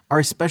Half.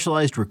 Our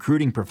specialized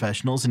recruiting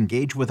professionals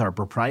engage with our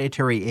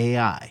proprietary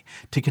AI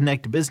to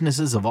connect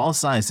businesses of all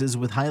sizes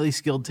with highly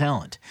skilled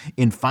talent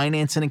in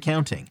finance and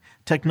accounting,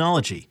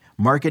 technology,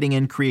 marketing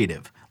and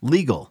creative,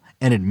 legal,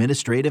 and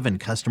administrative and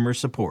customer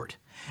support.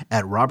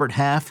 At Robert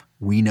Half,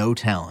 we know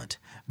talent.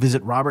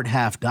 Visit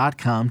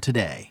roberthalf.com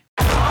today.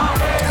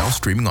 Now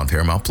streaming on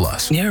Paramount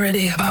Plus. You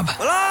ready, Bob?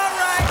 Well, all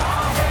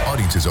right.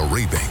 Audiences are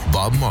raving.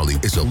 Bob Marley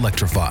is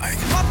electrifying.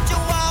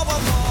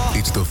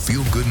 It's the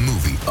feel-good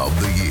movie of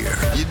the year.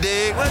 You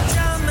dig?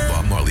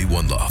 Bob Marley,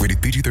 One Love. Rated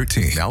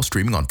PG-13. Now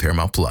streaming on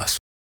Paramount Plus.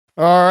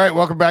 All right,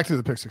 welcome back to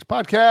the Pick Six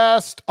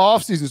Podcast.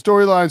 Off-season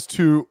storylines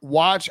to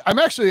watch. I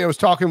was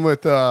talking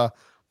with my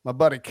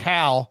buddy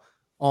Cal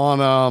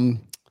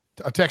on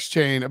a text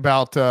chain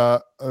about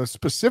a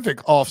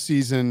specific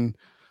off-season.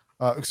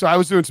 So I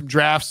was doing some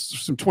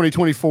drafts, some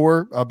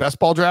 2024 best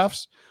ball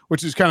drafts,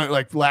 which is kind of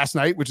like last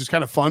night, which is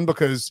kind of fun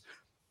because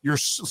you're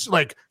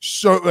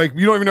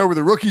you don't even know where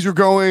the rookies are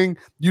going.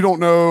 You don't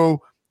know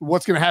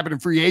what's going to happen in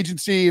free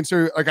agency. And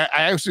so I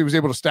actually was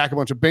able to stack a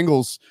bunch of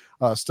Bengals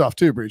stuff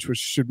too, Breach, which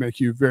should make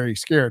you very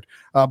scared.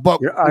 But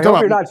I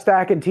hope you're not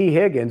stacking T.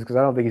 Higgins because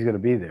I don't think he's going to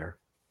be there.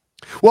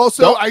 Well,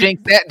 so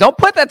don't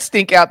put that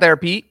stink out there,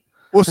 Pete.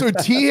 Well, so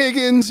T.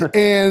 Higgins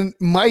and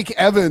Mike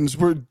Evans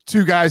were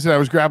 2 guys that I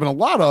was grabbing a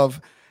lot of.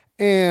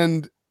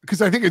 And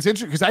because I think it's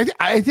interesting because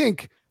I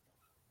think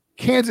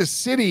Kansas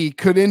City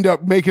could end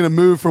up making a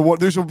move for what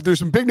there's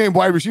some big name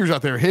wide receivers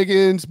out there.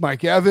 Higgins,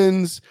 Mike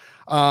Evans,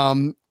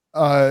 and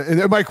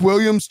Mike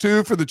Williams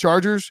too for the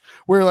Chargers,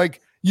 where like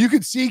you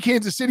could see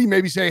Kansas City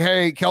maybe say,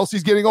 hey,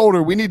 Kelsey's getting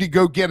older. We need to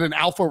go get an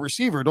alpha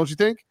receiver. Don't you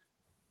think?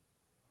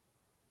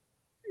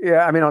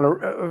 Yeah,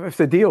 if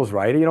the deal's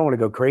right, you don't want to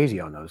go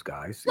crazy on those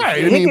guys.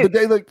 Right. Higgins,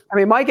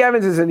 Mike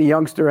Evans isn't a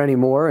youngster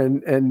anymore,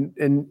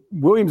 and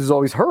Williams is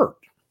always hurt.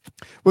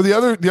 Well, the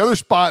other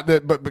spot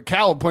that, but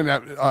Cal pointed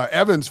out,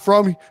 Evans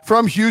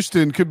from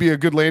Houston could be a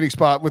good landing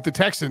spot with the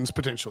Texans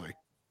potentially.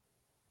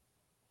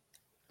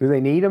 Do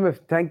they need him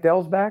if Tank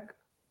Dell's back?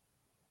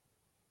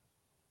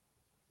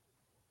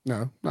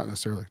 No, not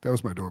necessarily. That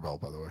was my doorbell,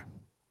 by the way.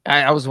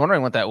 I was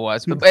wondering what that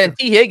was. But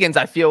T. Higgins,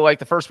 I feel like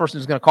the first person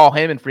who's going to call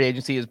him in free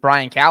agency is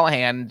Brian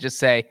Callahan and just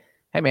say,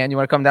 hey, man, you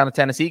want to come down to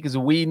Tennessee? Because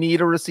we need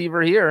a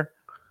receiver here.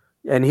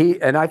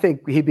 And I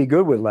think he'd be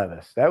good with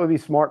Levis. That would be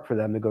smart for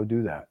them to go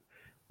do that.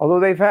 Although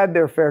they've had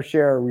their fair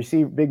share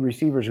of big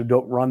receivers who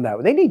don't run that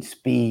way. They need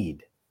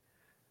speed.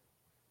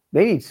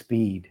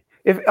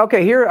 Here,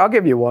 I'll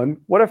give you one.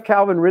 What if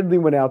Calvin Ridley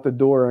went out the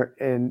door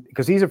and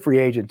because he's a free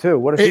agent too?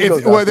 What if he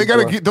goes don't they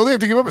have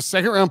to give up a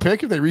second round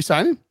pick if they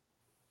re-sign him?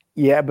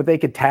 Yeah, but they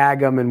could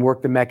tag them and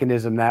work the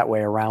mechanism that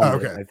way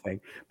around it, I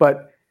think.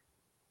 But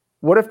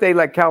what if they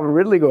let Calvin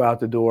Ridley go out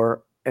the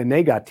door and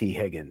they got T.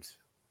 Higgins?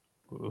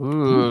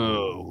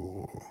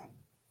 Ooh.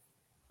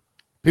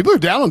 People are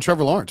down on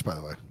Trevor Lawrence, by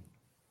the way.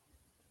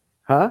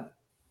 Huh?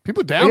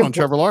 People are down on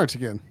Trevor Lawrence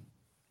again.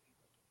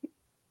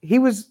 He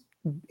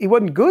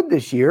wasn't good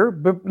this year,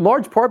 but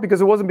large part because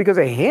it wasn't because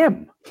of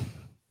him.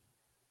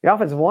 The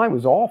offensive line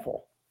was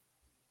awful.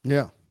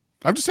 Yeah.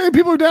 I'm just saying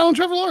people are down on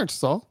Trevor Lawrence,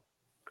 that's all.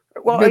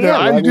 Well, yeah,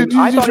 I'm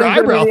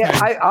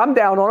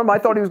down on him. I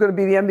thought he was going to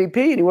be the MVP,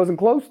 and he wasn't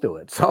close to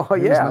it. So,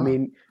 yeah, I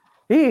mean,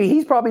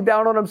 he's probably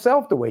down on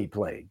himself the way he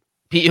played.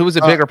 It was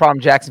a bigger problem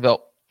in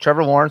Jacksonville.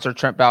 Trevor Lawrence or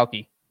Trent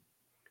Baalke?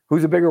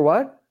 Who's a bigger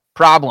what?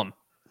 Problem.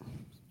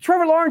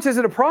 Trevor Lawrence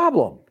isn't a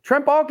problem.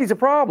 Trent Baalke's a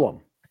problem.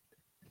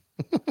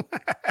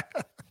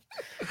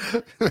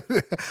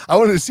 I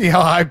wanted to see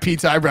how high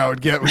Pete's eyebrow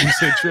would get when you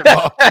said Trent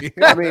Baalke.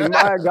 I mean,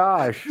 my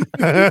gosh.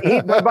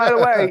 But by the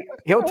way,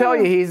 he'll tell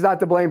you he's not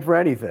to blame for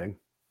anything.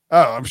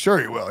 Oh, I'm sure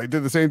he will. He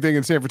did the same thing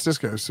in San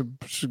Francisco. So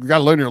you got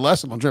to learn your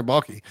lesson on Trent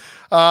Baalke.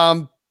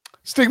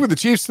 Stick with the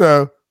Chiefs,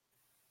 though.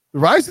 The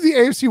rise of the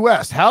AFC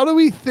West. How do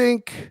we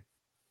think?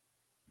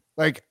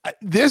 Like,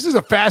 this is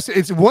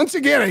it's once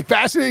again a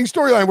fascinating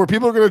storyline where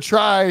people are going to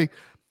try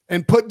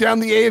and put down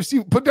the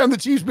AFC, put down the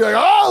Chiefs, be like,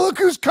 oh, look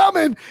who's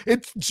coming.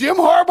 It's Jim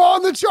Harbaugh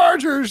and the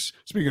Chargers.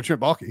 Speaking of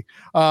Trent Baalke,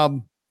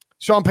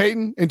 Sean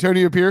Payton,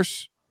 Antonio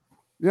Pierce.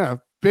 Yeah,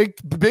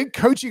 big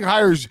coaching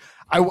hires.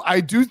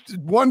 I do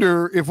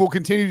wonder if we'll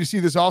continue to see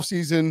this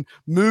offseason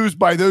moves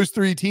by those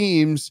three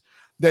teams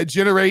that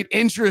generate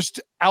interest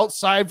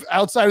outside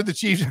of the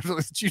Chiefs.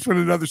 The Chiefs win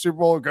another Super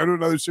Bowl, go to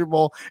another Super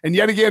Bowl. And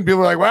yet again,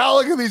 people are like, well,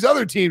 look at these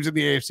other teams in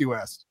the AFC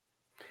West.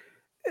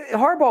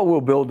 Harbaugh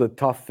will build a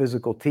tough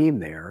physical team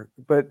there.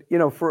 But,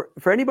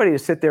 for anybody to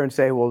sit there and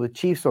say, well, the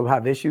Chiefs will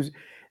have issues,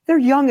 they're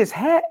young as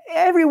heck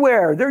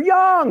everywhere. They're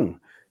young.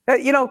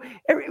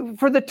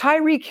 For the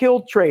Tyreek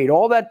Hill trade,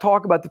 all that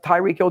talk about the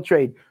Tyreek Hill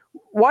trade,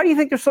 why do you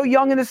think they're so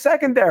young in the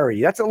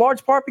secondary? That's a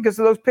large part because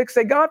of those picks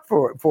they got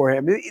for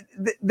him.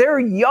 They're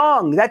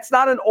young. That's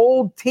not an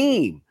old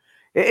team.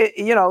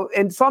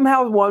 And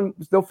somehow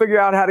they'll figure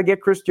out how to get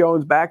Chris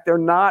Jones back. They're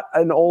not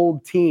an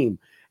old team.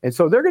 And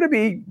so they're going to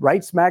be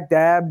right smack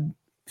dab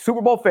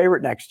Super Bowl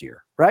favorite next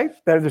year, right?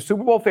 They're the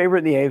Super Bowl favorite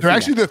in the AFC. They're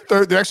actually the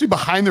third. They're actually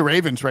behind the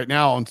Ravens right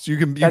now. And so you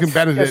can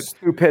bet it. That's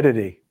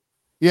stupidity.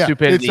 Yeah,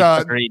 it's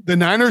the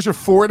Niners are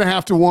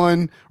 4.5 to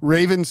 1.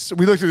 Ravens.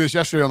 We looked at this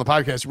yesterday on the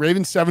podcast.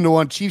 Ravens 7 to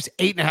 1. Chiefs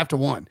 8.5 to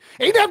 1.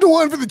 8.5 to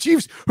 1 for the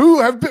Chiefs,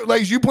 who have been,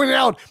 like as you pointed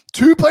out,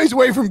 2 plays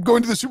away from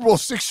going to the Super Bowl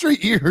 6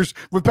 straight years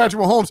with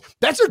Patrick Mahomes.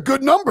 That's a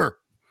good number.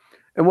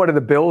 And what are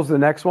the Bills? The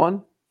next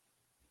one?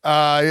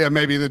 Yeah,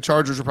 maybe the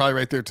Chargers are probably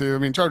right there too. I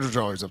mean, Chargers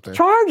are always up there.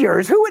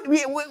 Chargers? How can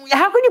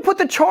you put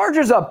the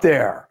Chargers up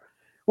there?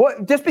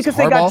 What? Just because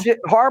they got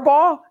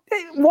Harbaugh?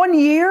 1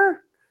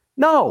 year?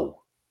 No.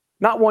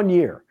 Not 1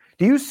 year.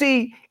 Do you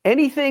see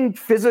anything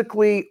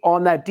physically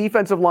on that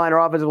defensive line or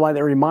offensive line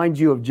that reminds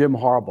you of Jim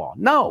Harbaugh?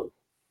 No.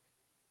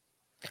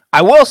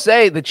 I will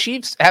say the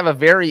Chiefs have a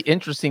very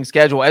interesting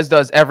schedule, as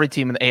does every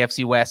team in the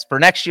AFC West. For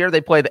next year,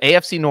 they play the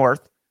AFC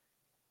North.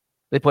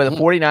 They play the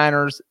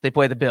 49ers. They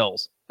play the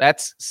Bills.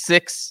 That's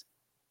 6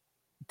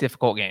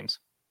 difficult games.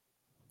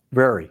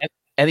 Very.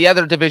 And the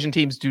other division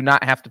teams do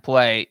not have to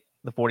play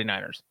the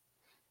 49ers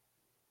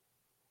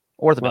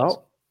or the Bills.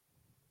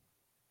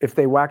 If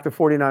they whack the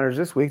 49ers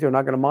this week, they're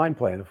not going to mind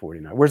playing the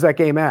 49ers. Where's that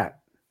game at?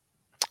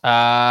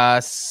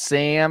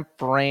 Santa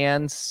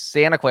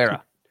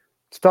Clara.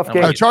 It's a tough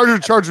game.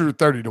 Chargers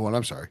 30 to 1.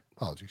 I'm sorry.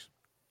 Apologies.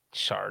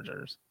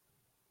 Chargers.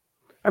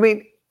 I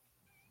mean,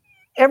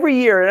 every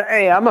year,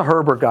 hey, I'm a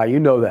Herbert guy.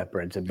 You know that,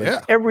 Brinson.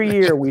 But every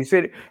year we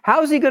say,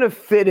 how's he going to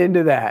fit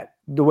into that,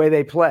 the way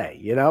they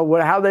play? How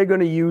are they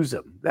going to use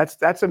him? That's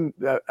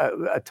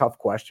a tough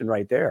question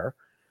right there.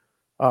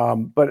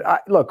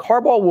 But look,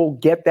 Harbaugh will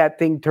get that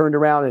thing turned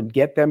around and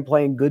get them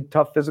playing good,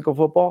 tough physical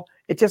football.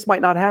 It just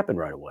might not happen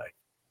right away.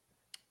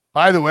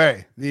 By the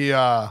way,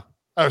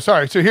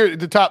 so here at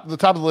the top of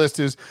the list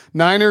is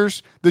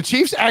Niners. The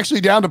Chiefs actually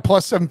down to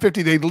plus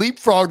 750. They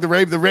leapfrogged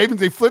the Ravens.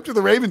 They flipped to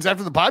the Ravens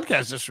after the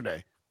podcast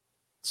yesterday.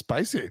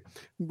 Spicy.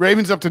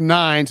 Ravens up to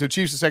 9, so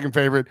Chiefs the second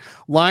favorite.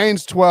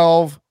 Lions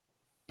 12,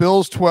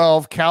 Bills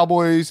 12,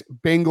 Cowboys,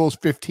 Bengals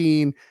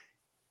 15,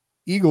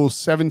 Eagles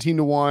 17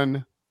 to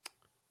 1.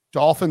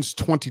 Dolphins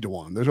 20 to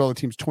 1. Those are all the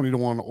teams 20 to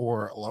 1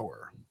 or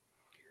lower.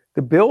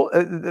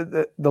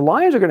 The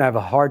Lions are going to have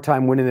a hard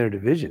time winning their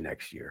division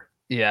next year.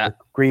 Yeah.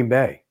 Green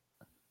Bay.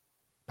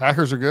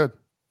 Packers are good.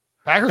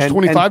 Packers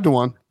 25 to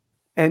 1.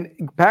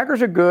 And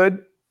Packers are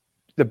good.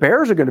 The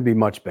Bears are going to be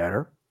much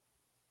better.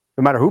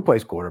 No matter who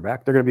plays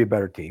quarterback, they're going to be a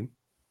better team.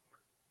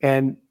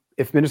 And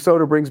if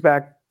Minnesota brings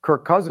back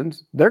Kirk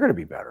Cousins, they're going to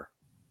be better.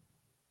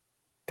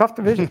 Tough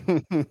division.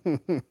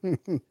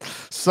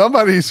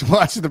 Somebody's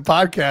watching the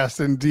podcast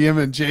and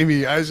DMing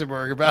Jamie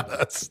Eisenberg about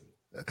us.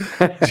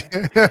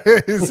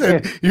 He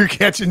said, you're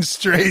catching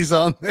strays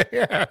on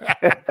there.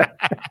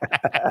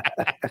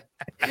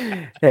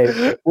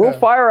 Hey, we'll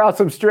fire out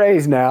some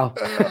strays now.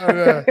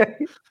 Man,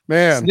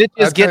 Man,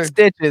 snitches get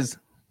stitches.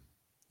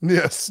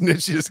 Yeah,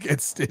 snitches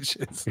get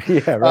stitches.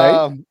 Yeah, right.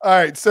 All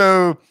right.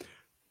 So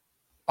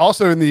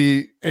also in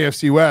the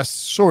AFC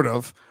West, sort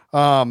of,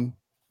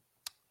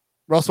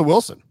 Russell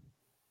Wilson,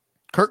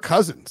 Kirk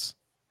Cousins.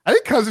 I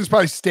think Cousins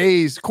probably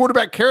stays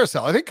quarterback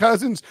carousel. I think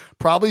Cousins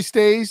probably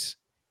stays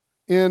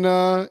in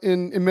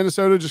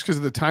Minnesota just because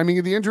of the timing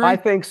of the injury. I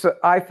think so.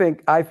 I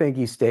think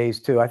he stays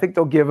too. I think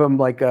they'll give him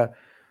like a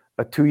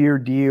 2-year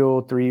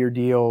deal, 3-year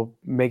deal,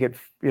 make it,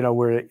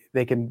 where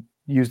they can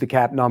use the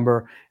cap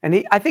number.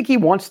 And I think he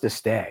wants to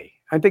stay.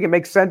 I think it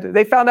makes sense.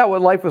 They found out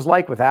what life was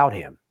like without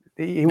him.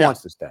 He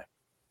wants to stay.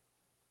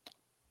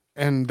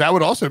 And that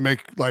would also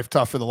make life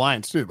tough for the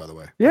Lions too, by the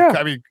way. Yeah.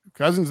 I mean,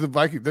 Cousins, the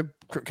Viking,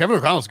 Kevin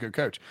O'Connell's a good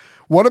coach.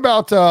 What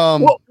about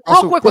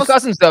real quick with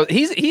Cousins though?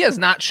 He has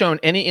not shown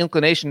any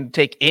inclination to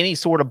take any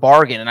sort of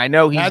bargain, and I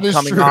know he's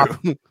coming off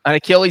an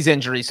Achilles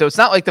injury, so it's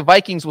not like the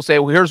Vikings will say,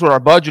 "Well, here's what our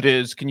budget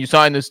is. Can you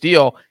sign this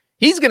deal?"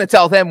 He's going to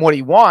tell them what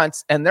he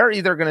wants, and they're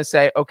either going to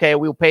say, "Okay,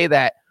 we'll pay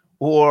that,"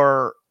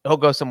 or he'll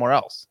go somewhere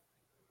else.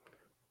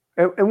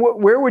 And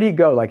where would he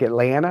go? Like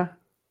Atlanta?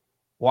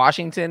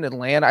 Washington,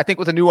 Atlanta. I think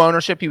with a new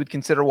ownership, he would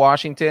consider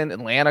Washington.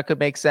 Atlanta could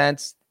make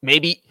sense.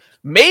 Maybe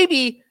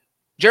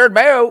Jared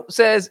Mayo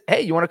says,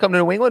 "Hey, you want to come to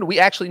New England? We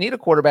actually need a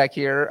quarterback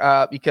here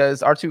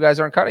because our two guys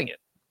aren't cutting it."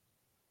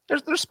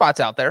 There's spots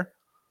out there.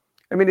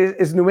 I mean,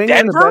 is New England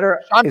Denver? a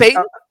better? Sean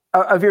Payton?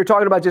 If you're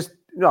talking about just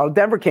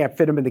Denver can't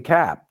fit him in the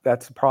cap.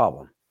 That's the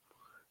problem.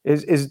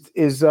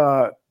 Is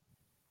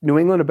New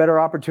England a better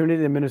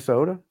opportunity than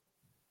Minnesota?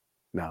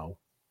 No.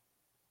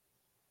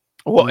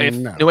 Well, if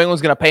New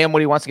England's going to pay him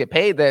what he wants to get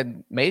paid,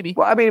 then maybe.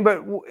 Well, I mean,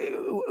 but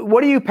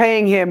what are you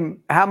paying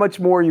him? How much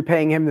more are you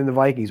paying him than the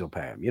Vikings will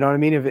pay him? You know what I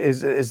mean?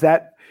 Is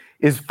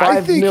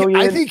 $5 million?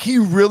 I think he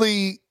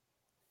really.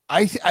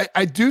 I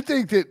do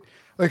think that.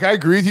 Like, I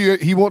agree with you.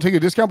 He won't take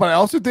a discount, but I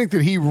also think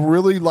that he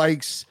really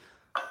likes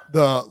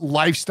the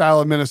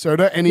lifestyle of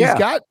Minnesota, and he's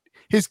got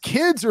his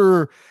kids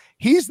are.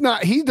 He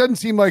doesn't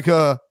seem like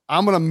I'm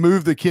going to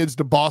move the kids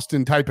to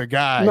Boston type of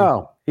guy.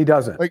 No, he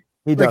doesn't.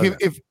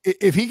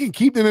 If he can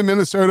keep them in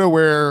Minnesota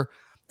where,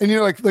 and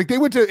like they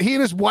went to, he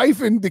and his wife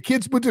and the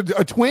kids went to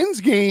a Twins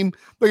game,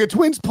 like a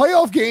Twins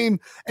playoff game,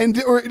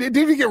 or it didn't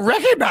even get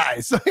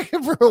recognized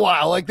for a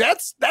while. Like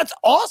that's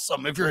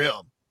awesome if you're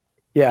him.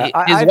 Yeah.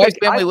 His wife's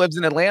family lives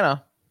in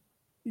Atlanta.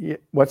 Yeah,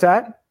 what's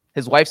that?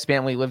 His wife's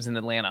family lives in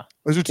Atlanta.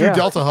 Those are two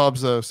Delta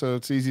hubs though, so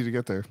it's easy to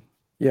get there.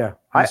 Yeah.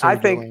 I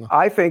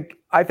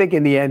think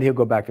in the end he'll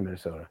go back to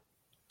Minnesota.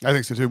 I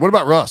think so too. What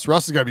about Russ?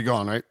 Russ has got to be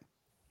gone, right?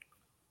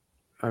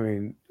 I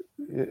mean,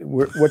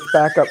 what's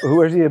backup?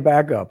 Who is he a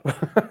backup?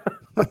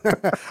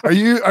 Are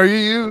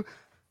you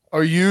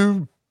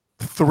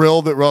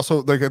thrilled that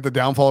Russell, like at the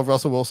downfall of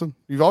Russell Wilson?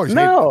 You've always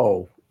hated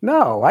him.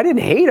 No, I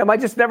didn't hate him. I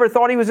just never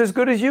thought he was as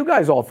good as you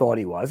guys all thought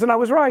he was, and I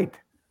was right.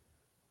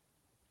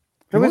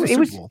 He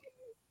was.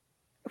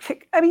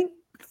 I mean,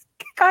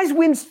 guys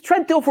wins.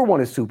 Trent Dilfer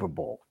won a Super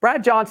Bowl.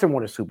 Brad Johnson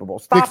won a Super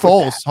Bowl. Nick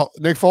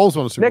Foles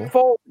won a Super Bowl. Nick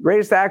Foles,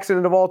 greatest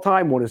accident of all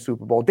time, won a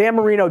Super Bowl. Dan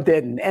Marino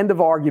didn't. End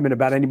of argument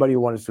about anybody who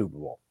won a Super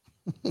Bowl.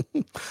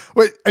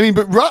 Wait, I mean,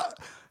 but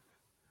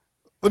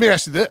let me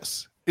ask you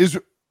this: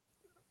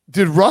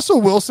 did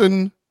Russell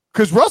Wilson?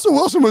 Because Russell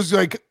Wilson was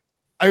like,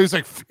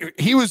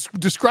 he was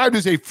described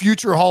as a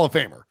future Hall of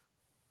Famer.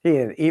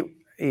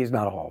 He's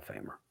not a Hall of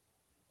Famer.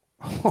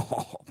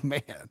 Oh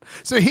man!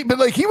 So he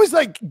was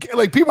like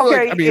people. Okay,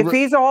 are like, I mean, if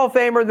he's a Hall of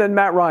Famer, then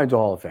Matt Ryan's a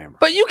Hall of Famer.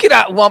 But you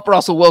cannot lump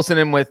Russell Wilson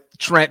in with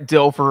Trent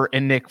Dilfer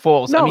and Nick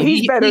Foles. No, I mean,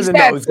 he's better than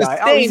those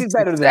guys. He's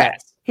better than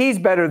that. He's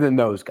better than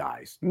those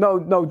guys.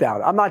 No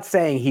doubt. I'm not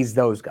saying he's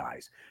those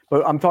guys,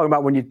 but I'm talking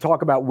about when you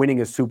talk about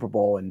winning a Super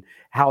Bowl and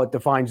how it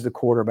defines the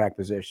quarterback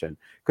position.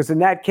 Because in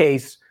that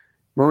case,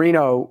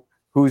 Marino,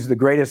 who's the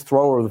greatest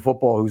thrower of the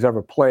football who's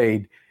ever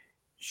played,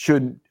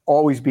 should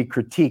always be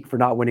critiqued for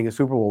not winning a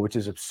Super Bowl, which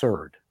is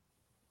absurd.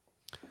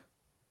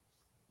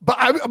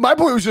 But my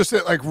point was just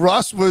that like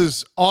Russ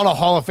was on a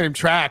Hall of Fame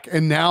track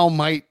and now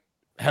might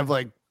have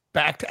like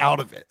backed out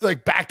of it,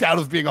 like backed out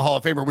of being a Hall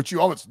of Famer, which you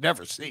almost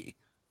never see.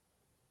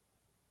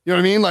 You know what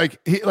I mean?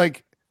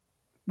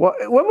 Well,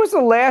 when was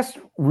the last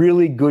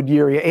really good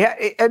year?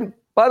 And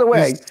by the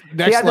way,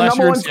 he had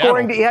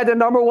the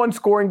number one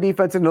scoring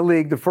defense in the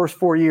league the first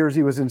 4 years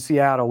he was in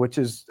Seattle, which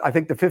is, I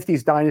think, the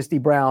 50s Dynasty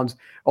Browns,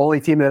 only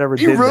team that ever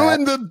did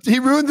that. He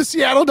ruined the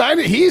Seattle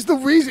Dynasty. He's the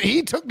reason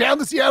he took down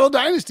the Seattle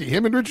Dynasty,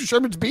 him and Richard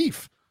Sherman's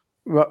beef.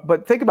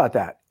 But think about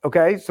that,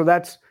 okay? So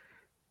that's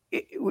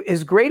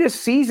his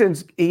greatest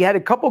seasons. He had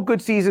a couple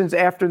good seasons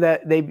after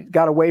that. They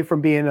got away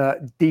from being a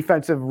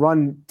defensive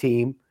run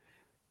team,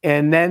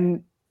 and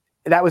then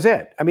that was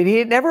it. I mean,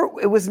 I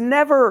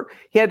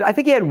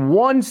think he had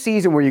one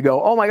season where you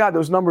go, oh my God,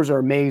 those numbers are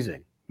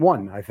amazing.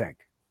 One, I think.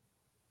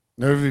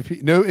 No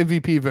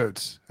MVP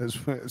votes,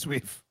 as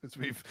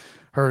we've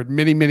heard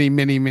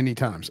many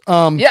times.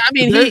 Yeah, I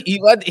mean, he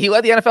led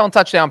the NFL in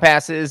touchdown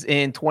passes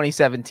in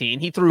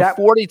 2017. He threw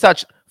 40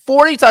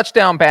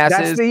 touchdown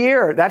passes.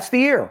 That's the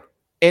year.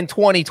 In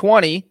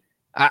 2020.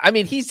 I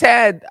mean, he's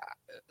had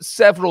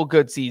several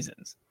good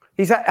seasons.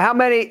 He's had how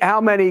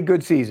many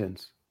good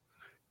seasons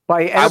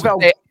by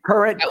NFL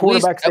current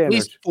quarterback standards?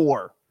 At least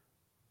 4.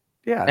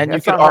 Yeah, and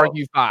you could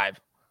argue 5.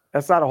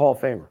 That's not a Hall of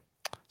Famer.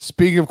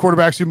 Speaking of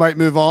quarterbacks who might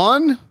move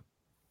on,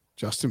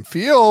 Justin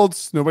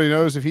Fields. Nobody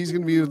knows if he's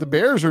going to be with the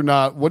Bears or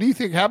not. What do you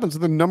think happens to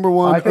the number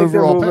 1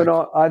 overall pick?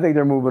 I think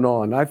they're moving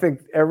on. I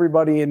think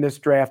everybody in this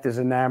draft is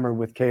enamored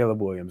with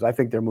Caleb Williams. I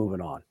think they're moving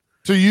on.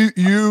 So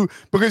you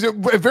because at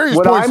various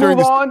would points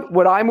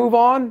Would I move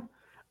on?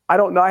 I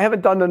don't know. I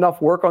haven't done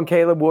enough work on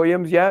Caleb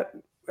Williams yet.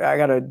 I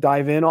got to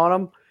dive in on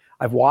him.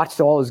 I've watched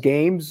all his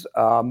games,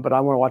 but I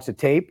want to watch the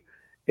tape.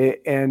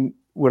 And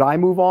would I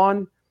move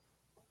on?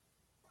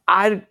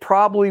 I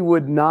probably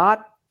would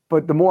not.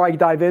 But the more I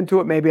dive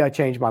into it, maybe I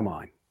change my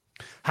mind.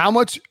 How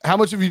much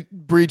of you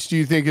breach do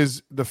you think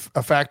is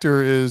a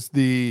factor is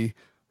the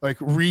like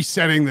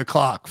resetting the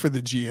clock for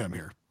the GM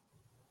here?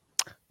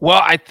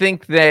 Well, I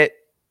think that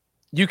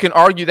you can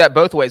argue that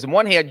both ways. On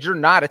one hand, you're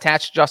not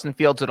attached to Justin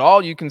Fields at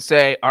all. You can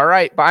say, all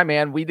right, bye,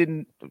 man.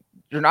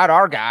 You're not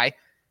our guy.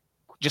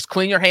 Just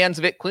clean your hands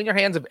of it. Clean your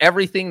hands of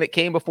everything that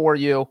came before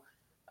you.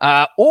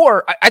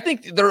 Or I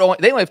think they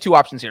only have 2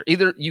 options here.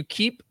 Either you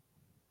keep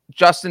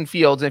Justin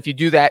Fields, and if you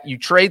do that, you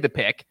trade the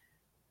pick,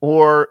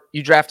 or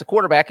you draft a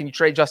quarterback and you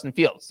trade Justin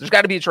Fields. There's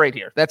got to be a trade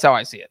here. That's how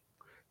I see it.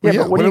 Yeah,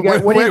 but what do you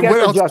get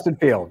for Justin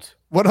Fields?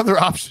 What other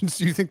options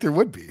do you think there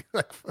would be?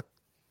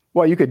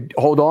 Well, you could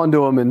hold on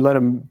to him and let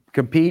him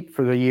compete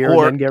for the year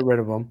and then get rid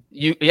of him.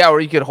 Or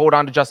you could hold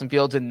on to Justin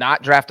Fields and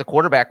not draft a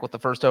quarterback with the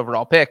first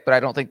overall pick, but I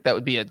don't think that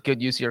would be a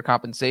good use of your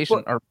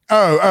compensation.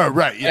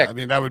 Right. Yeah. I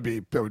mean, that would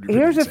be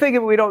Here's the thing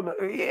that we don't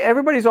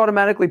everybody's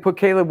automatically put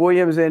Caleb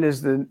Williams in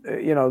as the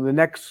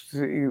next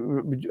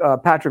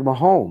Patrick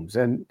Mahomes,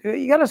 and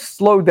you got to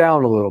slow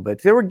down a little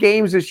bit. There were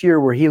games this year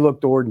where he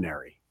looked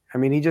ordinary. I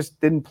mean, he just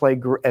didn't play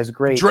as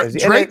great.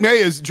 Drake May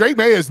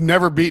has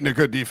never beaten a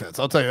good defense.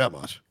 I'll tell you that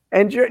much.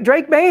 And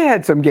Drake May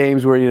had some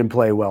games where he didn't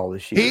play well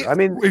this year.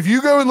 If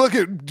you go and look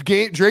at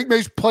Drake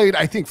May's played,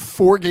 I think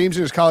 4 games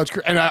in his college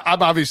career, and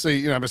I'm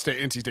obviously, I'm a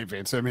NC State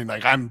fan, so I mean,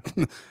 like I'm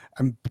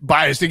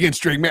biased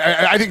against Drake May.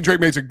 I think Drake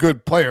May's a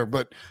good player,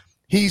 but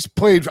he's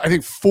played, I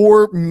think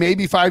 4,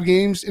 maybe 5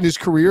 games in his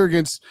career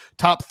against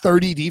top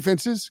 30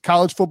 defenses,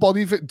 college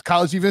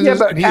defenses. Yeah,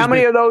 but how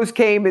many of those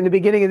came in the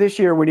beginning of this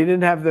year when he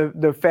didn't have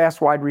the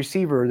fast wide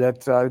receiver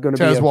that's going to be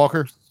Tez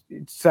Walker,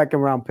 second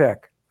round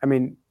pick? I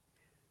mean,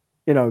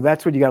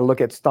 that's what you got to look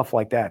at, stuff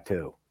like that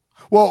too.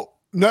 Well,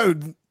 no,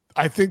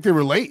 I think they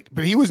were late,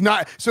 but he was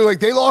not. So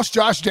like they lost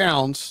Josh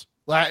Downs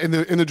in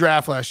the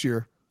draft last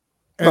year,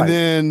 and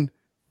then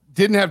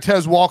didn't have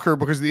Tez Walker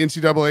because of the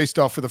NCAA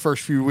stuff for the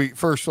first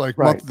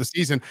month of the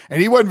season, and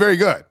he wasn't very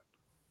good.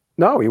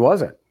 No, he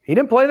wasn't. He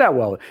didn't play that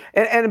well.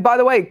 And by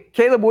the way,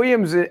 Caleb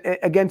Williams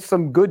against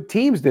some good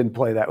teams didn't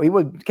play that.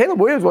 Caleb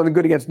Williams wasn't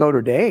good against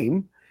Notre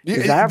Dame.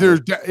 I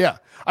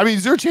mean,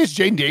 is there a chance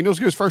Jaden Daniels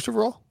goes first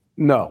overall?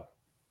 No.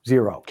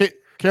 0.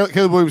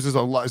 Caleb Williams is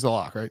a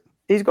lock, right?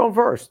 He's going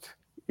first.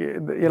 He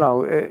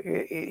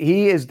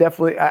is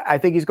definitely. I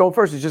think he's going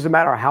first. It's just a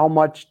matter of how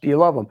much do you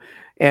love him.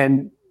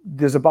 And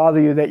does it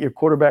bother you that your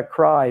quarterback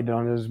cried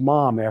on his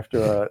mom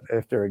after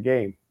a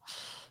game?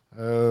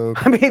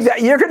 I mean,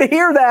 you're going to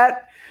hear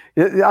that.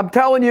 I'm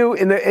telling you,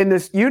 in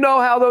this,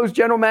 how those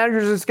general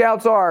managers and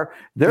scouts are.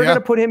 They're going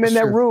to put him in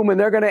that room and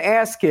they're going to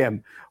ask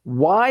him,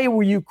 "Why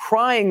were you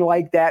crying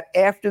like that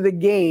after the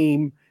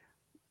game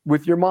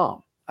with your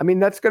mom?" I mean,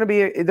 that's going to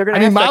be. They're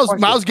going to.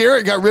 Myles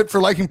Garrett got ripped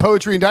for liking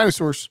poetry and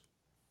dinosaurs.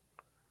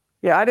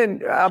 Yeah, I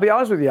didn't. I'll be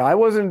honest with you. I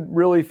wasn't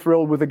really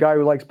thrilled with a guy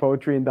who likes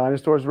poetry and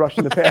dinosaurs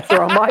rushing the passer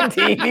on my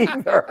team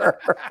either.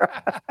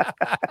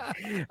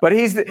 But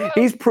he's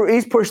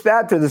pushed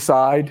that to the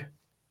side.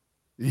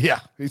 Yeah,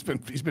 he's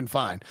been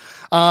fine.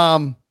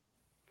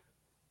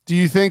 Do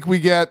you think we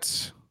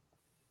get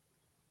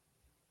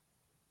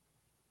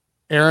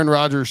Aaron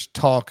Rodgers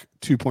talk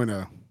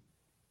 2.0?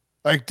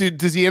 Like,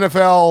 does the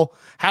NFL?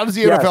 How does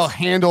the NFL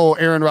handle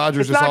Aaron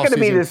Rodgers? It's not going to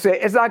be the same.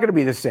 It's not going to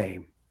be the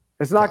same.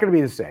 It's not going to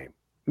be the same.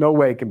 No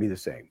way it can be the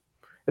same.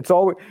 It's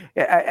always.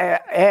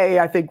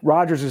 I think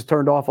Rodgers has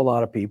turned off a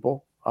lot of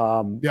people.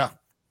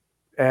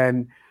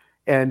 And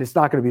it's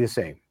not going to be the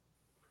same.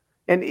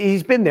 And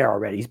he's been there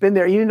already. He's been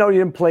there, even though he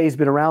didn't play. He's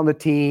been around the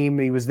team.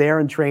 He was there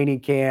in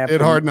training camp.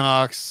 At Hard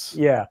Knocks.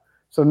 Yeah.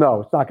 So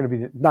no, it's not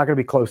going to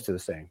be close to the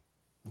same.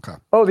 Okay.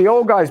 Oh, the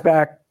old guy's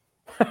back.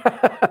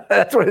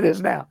 That's what it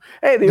is now.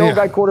 Hey, the old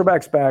guy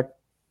quarterback's back.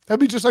 That'd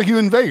be just like you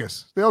in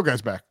Vegas. The old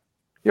guy's back.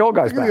 The old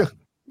guy's back.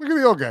 Look at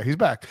the old guy. He's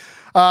back.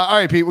 All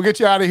right, Pete, we'll get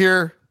you out of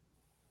here.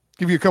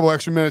 Give you a couple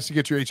extra minutes to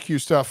get your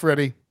HQ stuff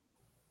ready.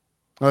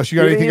 Unless you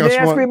got anything else you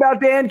want. Ask me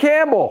about Dan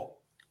Campbell.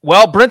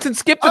 Well, Brenton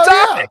skipped the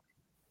topic. Yeah.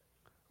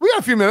 We got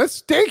a few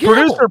minutes. Dan Campbell.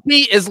 Producer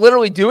Pete is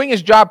literally doing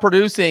his job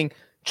producing,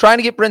 trying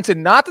to get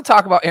Brenton not to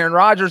talk about Aaron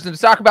Rodgers and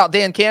to talk about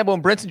Dan Campbell,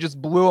 and Brenton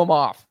just blew him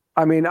off.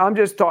 I mean, I'm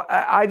just talking.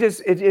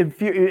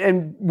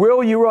 And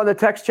Will, you were on the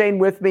text chain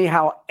with me,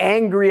 how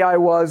angry I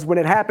was when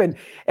it happened.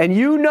 And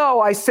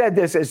I said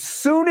this as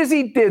soon as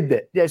he did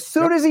that, as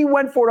soon as he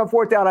went for it on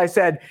 4th down, I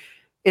said,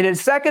 In a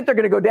second, they're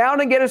going to go down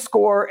and get a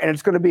score, and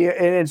it's going to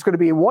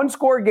be a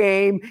one-score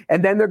game,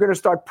 and then they're going to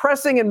start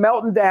pressing and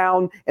melting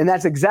down, and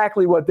that's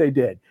exactly what they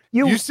did.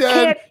 You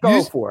can't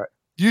go for it.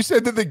 You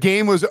said that the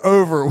game was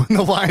over when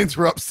the Lions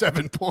were up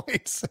 7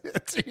 points.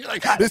 You're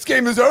like, this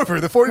game is over.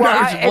 The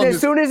 49ers and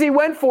as soon as he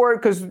went for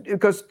it,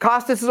 because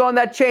Costas is on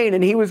that chain,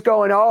 and he was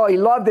going, oh, he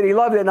loved it.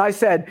 And I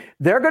said,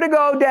 they're going to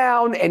go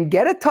down and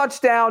get a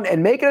touchdown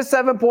and make it a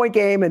 7-point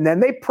game, and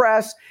then they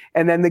press,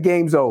 and then the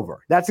game's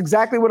over. That's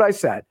exactly what I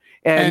said.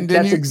 And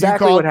that's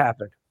exactly what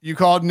happened. You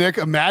called Nick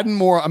a Madden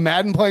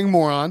playing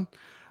moron.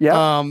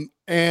 Yeah.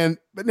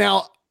 But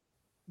now,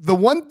 the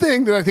one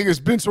thing that I think has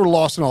been sort of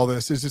lost in all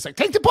this is just like,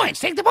 take the points.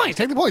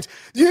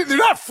 They're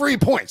not free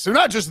points. They're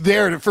not just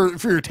there for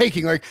your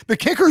taking. Like the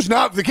kicker was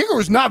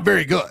not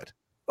very good.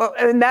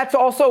 And that's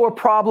also a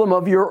problem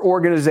of your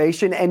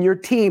organization and your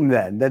team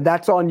then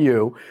that's on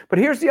you. But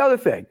here's the other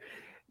thing.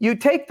 You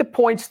take the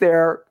points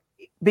there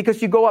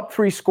because you go up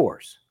 3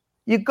 scores.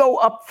 You go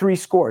up 3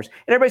 scores.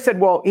 And everybody said,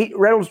 well,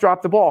 Reynolds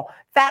dropped the ball.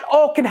 That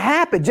all can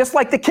happen. Just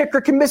like the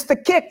kicker can miss the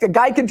kick. The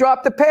guy can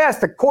drop the pass.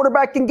 The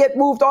quarterback can get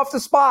moved off the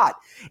spot.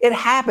 It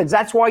happens.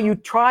 That's why you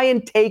try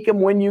and take them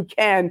when you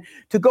can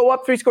to go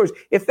up 3 scores.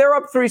 If they're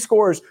up 3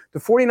 scores, the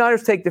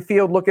 49ers take the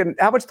field looking,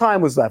 how much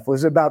time was left?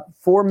 Was it about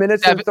 4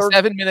 minutes? 7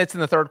 minutes in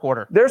the third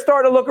quarter. They're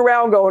starting to look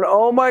around going,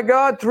 oh my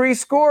God, 3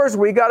 scores.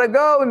 We got to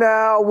go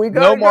now.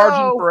 No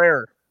margin for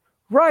error.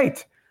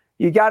 Right.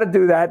 You got to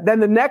do that. Then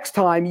the next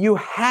time you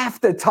have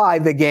to tie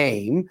the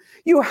game.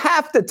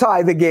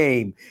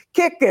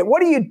 Kick it.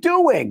 What are you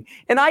doing?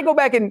 And I go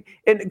back and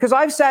because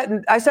I sat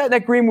in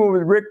that green room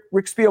with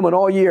Rick Spielman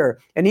all year,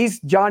 and he's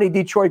Johnny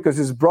Detroit because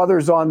his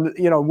brother's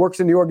works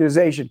in the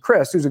organization.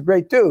 Chris, who's a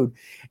great dude,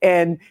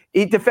 and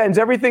he defends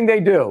everything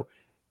they do.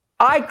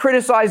 I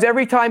criticize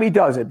every time he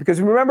does it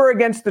because remember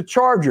against the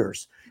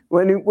Chargers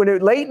when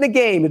it late in the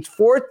game, it's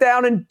 4th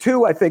down and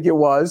 2, I think it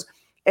was.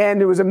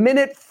 And there was a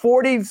minute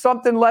 40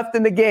 something left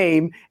in the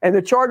game, and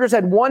the Chargers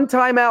had 1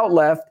 timeout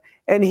left,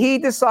 and he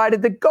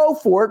decided to go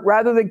for it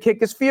rather than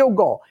kick his field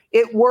goal.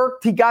 It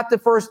worked. He got the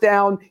first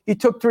down. He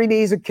took 3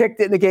 knees and kicked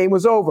it, and the game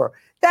was over.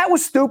 That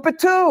was stupid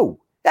too.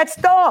 That's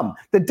dumb.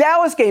 The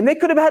Dallas game, they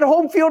could have had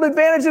home field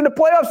advantage in the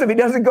playoffs if he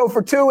doesn't go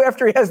for 2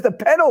 after he has the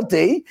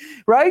penalty,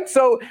 right?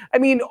 So, I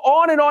mean,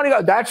 on and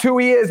on. That's who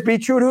he is. Be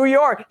true to who you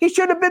are. He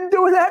should have been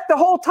doing that the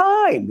whole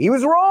time. He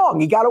was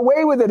wrong. He got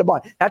away with it a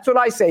bunch. That's what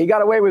I say. He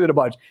got away with it a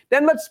bunch.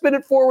 Then let's spin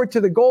it forward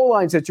to the goal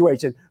line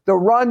situation. The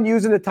run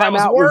using the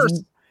timeout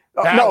was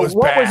worse.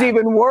 What was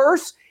even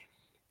worse?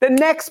 The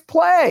next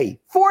play,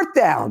 4th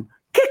down,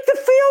 kick the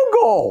field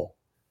goal.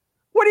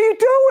 What are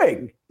you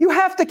doing? You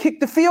have to kick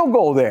the field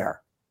goal there.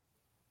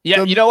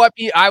 Yeah, you know what?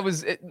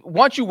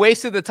 Once you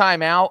wasted the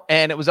timeout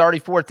and it was already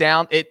 4th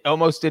down, it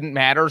almost didn't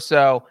matter.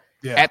 So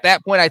at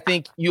that point, I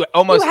think you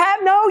have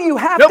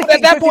to. But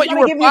at that point, you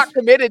were not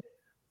committed.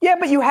 Yeah,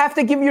 but you have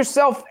to give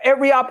yourself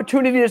every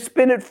opportunity to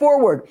spin it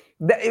forward.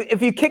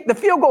 If you kick the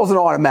field goal, is an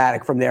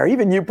automatic from there.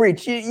 Even you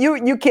breach,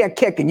 you can't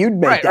kick and you'd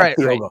make that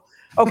field goal.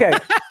 Okay,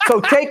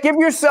 so give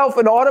yourself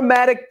an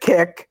automatic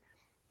kick.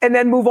 And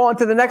then move on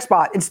to the next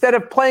spot instead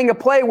of playing a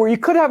play where you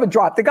could have a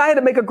drop. The guy had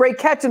to make a great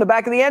catch in the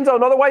back of the end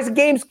zone. Otherwise, the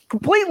game's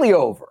completely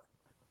over.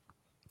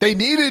 They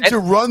needed to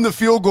run the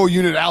field goal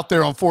unit out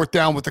there on 4th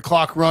down with the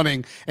clock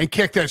running and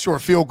kick that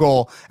short field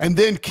goal and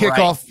then kick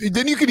off.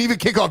 Then you could even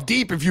kick off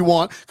deep if you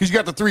want because you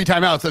got the 3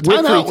 timeouts. The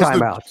timeout was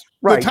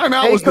the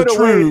timeout was the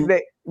true.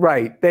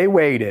 They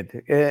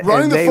waited.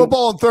 Running the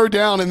football on 3rd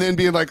down and then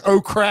being like, oh,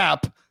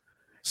 crap.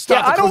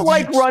 I don't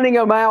like running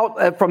them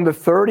out from the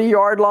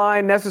 30-yard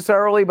line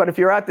necessarily, but if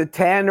you're at the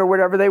 10 or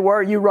whatever they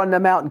were, you run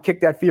them out and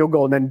kick that field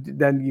goal, and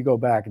then you go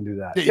back and do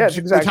that. Yes,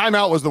 exactly. The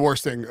timeout was the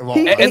worst thing of all.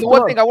 And the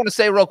one thing I want to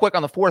say real quick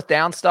on the 4th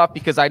down stuff,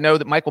 because I know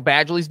that Michael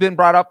Badgley's been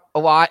brought up a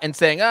lot and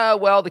saying,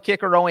 the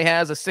kicker only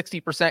has a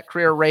 60%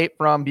 career rate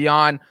from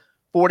beyond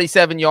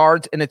 47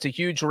 yards, and it's a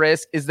huge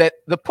risk, is that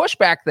the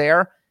pushback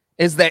there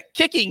is that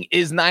kicking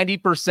is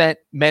 90%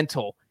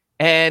 mental.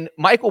 And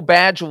Michael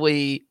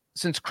Badgley,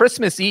 since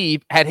Christmas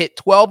Eve, had hit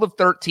 12 of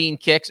 13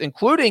 kicks,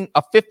 including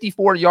a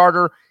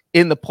 54-yarder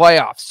in the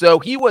playoffs.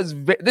 So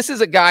this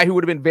is a guy who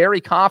would have been very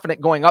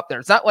confident going up there.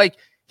 It's not like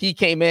he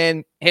came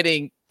in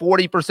hitting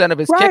 40% of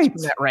his kicks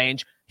from that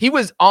range. He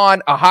was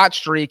on a hot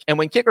streak. And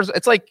when kickers,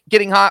 it's like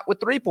getting hot with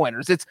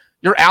 3-pointers.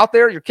 You're out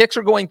there, your kicks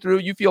are going through,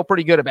 you feel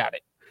pretty good about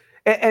it.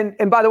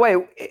 And by the way,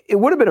 it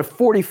would have been a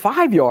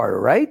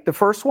 45-yarder, right? The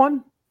first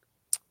one?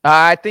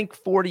 I think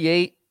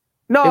 48.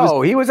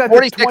 No, he was at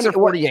 46 or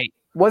 48.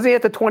 Was he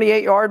at the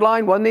 28-yard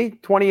line? Wasn't he?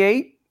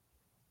 28?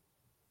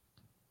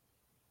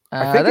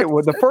 I think it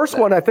was. The first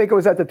one, I think it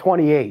was at the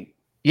 28.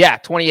 Yeah,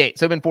 28.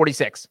 So it'd been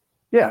 46.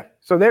 Yeah.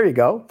 So there you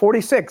go.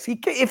 46.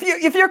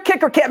 If your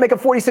kicker can't make a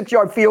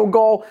 46-yard field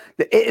goal,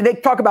 they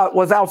talk about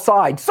was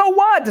outside. So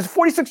what? It's a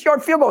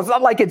 46-yard field goal. It's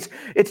not like it's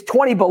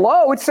 20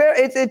 below.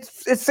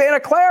 It's Santa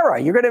Clara.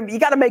 You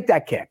got to make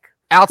that kick.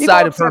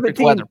 Outside of perfect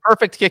weather.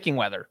 Perfect kicking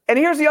weather. And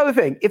here's the other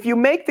thing. If you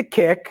make the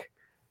kick,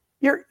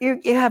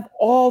 you have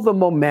all the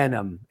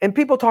momentum, and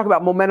people talk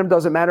about momentum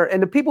doesn't matter.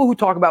 And the people who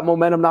talk about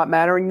momentum not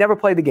mattering never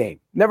played the game,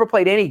 never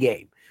played any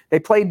game. They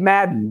played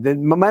Madden. The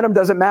momentum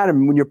doesn't matter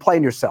when you're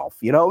playing yourself.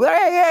 Hey,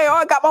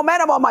 I got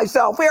momentum on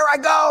myself. Here I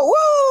go.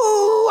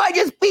 Woo! I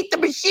just beat the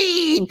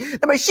machine.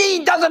 The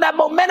machine doesn't have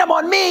momentum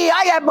on me.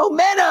 I have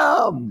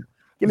momentum.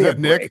 Give me a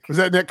break. Nick? Was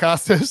that Nick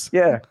Costas?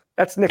 Yeah,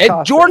 that's Nick And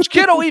Costas. George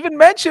Kittle even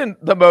mentioned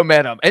the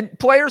momentum, and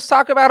players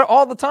talk about it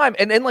all the time.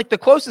 And then, like, the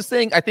closest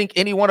thing I think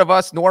any one of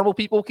us normal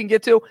people can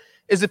get to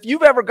is if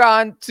you've ever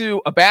gone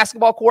to a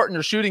basketball court and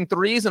you're shooting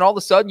threes and all of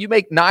a sudden you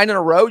make 9 in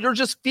a row, you're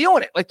just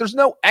feeling it. Like, there's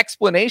no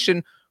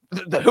explanation.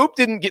 The hoop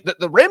didn't get,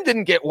 the rim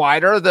didn't get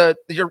wider.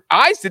 Your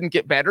eyes didn't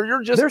get better.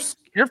 You're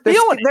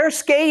feeling it. They're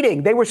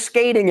skating. They were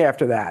skating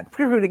after that.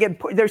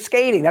 They're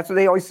skating. That's what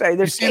they always say.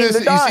 They're skating.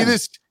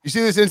 You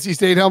see this NC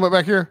State helmet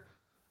back here?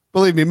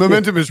 Believe me,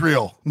 momentum is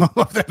real.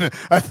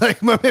 I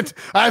think momentum.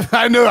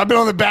 I know I've been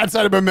on the bad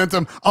side of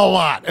momentum a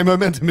lot, and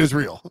momentum is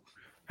real.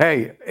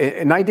 Hey,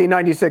 in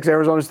 1996,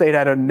 Arizona State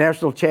had a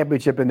national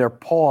championship in their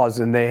paws,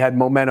 and they had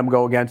momentum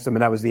go against them,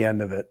 and that was the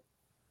end of it.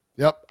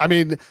 Yep. I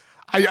mean,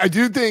 I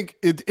do think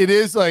it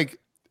is like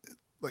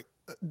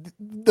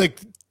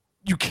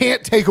you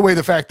can't take away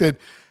the fact that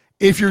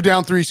if you're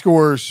down 3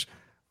 scores,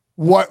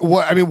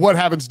 what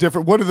happens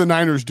different? What do the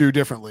Niners do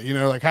differently?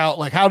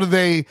 How do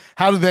they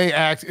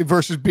act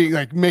versus being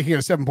like making it a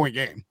 7-point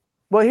game?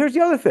 Well, here's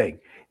the other thing.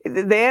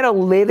 The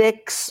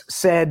analytics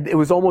said it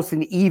was almost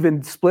an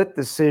even split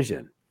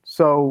decision.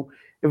 So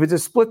if it's a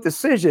split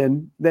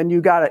decision, then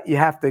you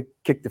have to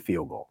kick the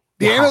field goal.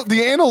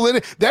 The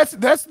analytic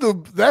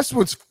that's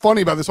what's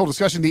funny about this whole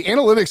discussion. The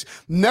analytics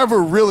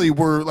never really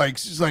were like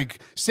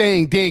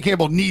saying Dan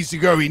Campbell needs to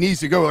go. He needs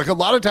to go. Like a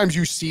lot of times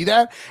you see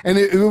that, and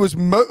it was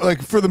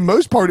for the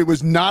most part, it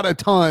was not a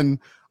ton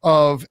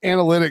of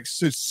analytics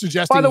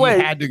suggesting By the way,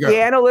 he had to go. The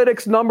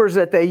analytics numbers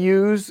that they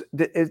use,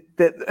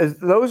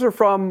 those are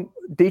from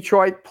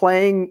Detroit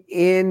playing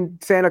in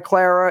Santa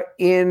Clara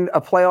in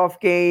a playoff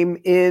game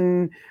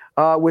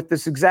with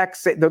this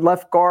the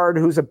left guard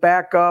who's a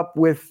backup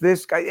with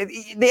this guy.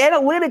 The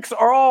analytics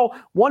are all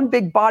one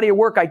big body of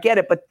work. I get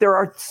it, but there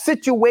are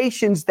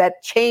situations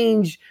that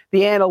change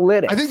the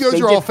analytics. I think those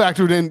are all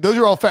factored in. Those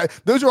are all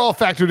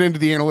factored into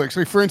the analytics.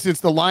 Like for instance,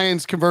 the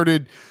Lions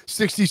converted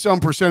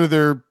 60% of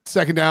their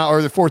second down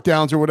or the fourth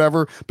downs or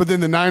whatever, but then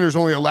the Niners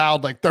only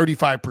allowed like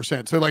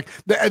 35%. So like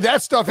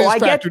that stuff is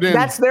factored in.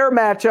 That's their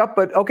matchup,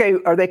 but okay,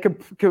 are they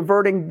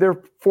converting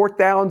their fourth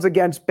downs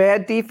against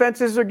bad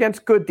defenses or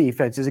against good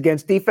defenses?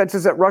 Against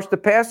defenses that rush the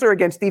passer,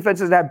 against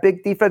defenses that have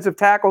big defensive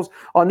tackles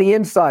on the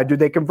inside? Do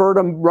they convert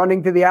them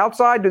running to the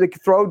outside? Do they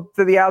throw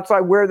to the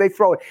outside? Where they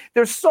throw it?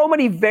 There's so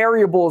many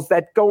variables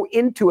that go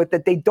into it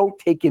that they don't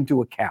take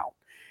into account.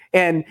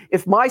 And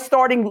if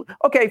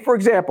for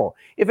example,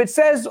 if it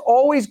says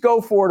always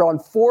go for it on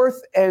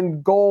 4th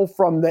and goal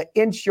from the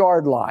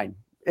inch-yard line,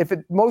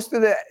 most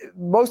of the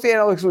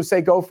analytics would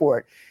say go for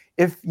it.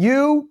 If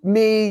you,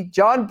 me,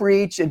 John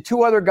Breach, and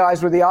 2 other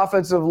guys with the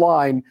offensive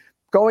line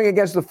going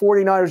against the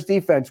 49ers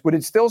defense, would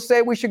it still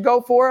say we should go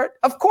for it?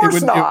 Of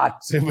course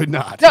not. It would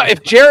not. No,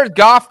 if Jared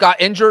Goff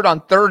got injured on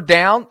 3rd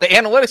down, the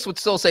analytics would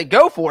still say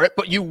go for it,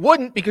 but you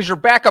wouldn't because your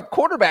backup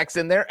quarterback's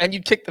in there and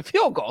you'd kick the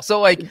field goal. So,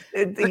 like,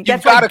 you've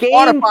got to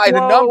quantify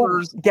the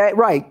numbers.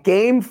 Right.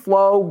 Game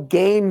flow,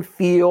 game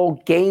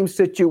feel, game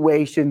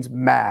situations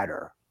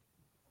matter.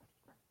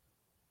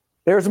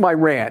 There's my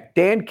rant.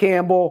 Dan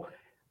Campbell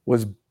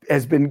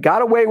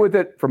got away with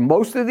it for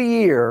most of the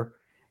year,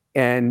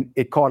 and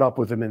it caught up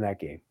with him in that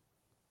game.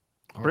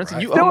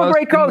 Brinson, you still a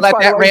great coach. Let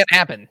that rant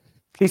happen.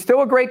 He's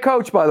still a great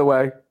coach, by the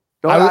way.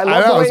 I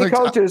love the way he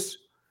coaches.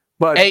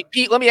 But hey,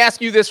 Pete, let me ask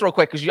you this real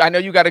quick because I know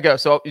you got to go.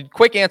 So,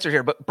 quick answer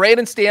here. But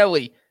Brandon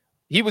Staley,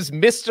 he was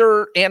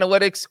Mr.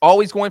 Analytics,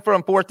 always going for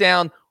him 4th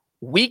down.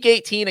 Week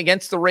 18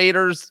 against the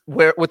Raiders,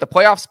 with the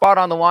playoff spot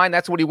on the line,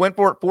 that's what he went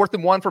for. 4th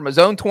and 1 from his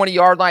own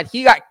 20-yard line.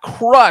 He got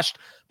crushed,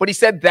 but he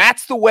said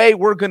that's the way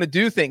we're going to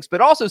do things.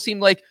 But it also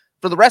seemed like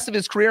for the rest of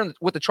his career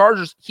with the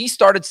Chargers, he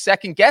started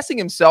second-guessing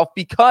himself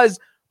because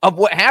of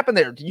what happened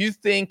there. Do you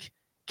think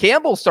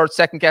Campbell starts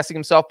second-guessing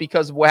himself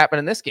because of what happened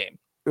in this game?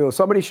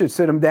 Somebody should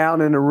sit him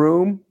down in a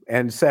room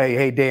and say,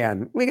 hey,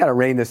 Dan, we got to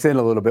rein this in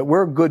a little bit.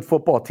 We're a good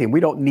football team.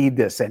 We don't need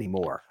this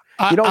anymore.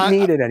 You don't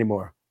need it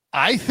anymore.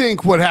 I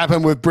think what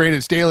happened with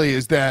Brandon Staley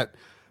is that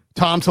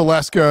Tom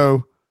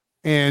Telesco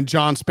and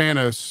John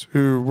Spanos,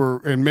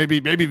 and maybe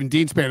even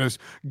Dean Spanos,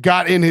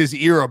 got in his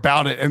ear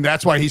about it, and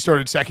that's why he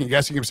started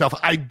second-guessing himself.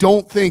 I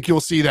don't think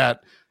you'll see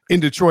that in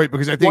Detroit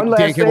because I think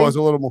Dan Campbell has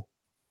a little more.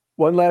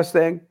 One last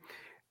thing.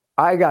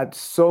 I got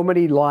so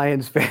many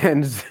Lions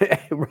fans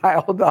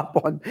riled up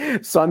on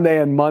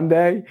Sunday and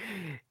Monday,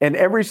 and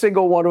every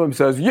single one of them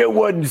says, you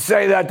wouldn't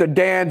say that to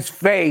Dan's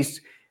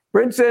face.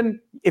 Brinson,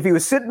 if he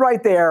was sitting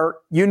right there,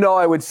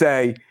 I would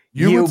say,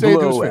 you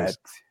blew it.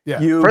 Yeah.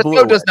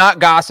 Frisco does not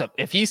gossip.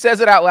 If he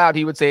says it out loud,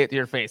 he would say it to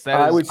your face.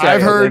 I would say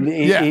I've heard.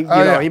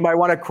 He might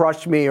want to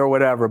crush me or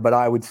whatever, but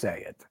I would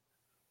say it.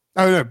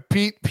 Oh no,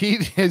 Pete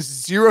has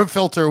zero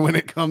filter when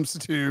it comes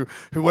to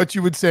what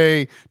you would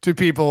say to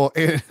people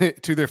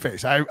to their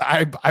face.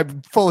 I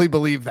fully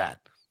believe that.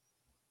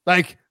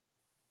 Like,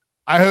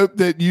 I hope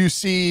that you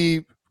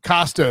see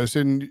Costos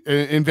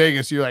in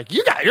Vegas. You're like,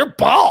 you're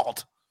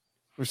bald.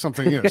 Or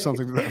something,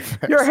 something to that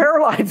effect. Your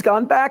hairline's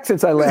gone back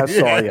since I last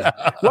saw you.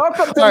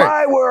 Welcome to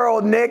my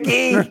world,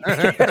 Nikki. All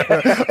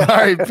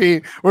right,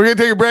 Pete. We're going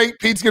to take a break.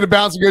 Pete's going to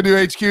bounce and go do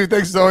HQ.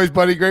 Thanks as always,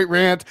 buddy. Great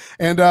rant.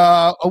 And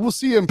we'll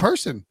see you in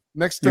person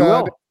next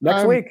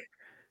week.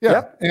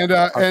 Yeah.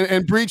 Yep.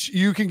 And Breach,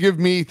 you can give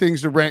me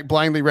things to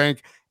blindly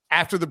rank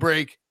after the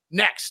break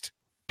next.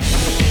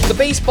 The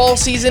baseball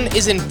season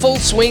is in full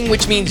swing,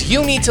 which means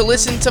you need to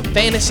listen to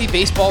Fantasy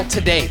Baseball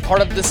Today,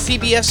 part of the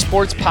CBS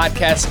Sports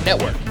Podcast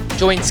Network.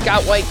 Join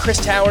Scott White,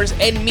 Chris Towers,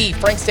 and me,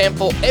 Frank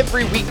Stample,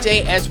 every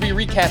weekday as we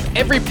recap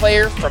every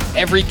player from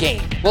every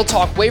game. We'll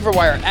talk waiver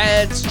wire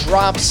ads,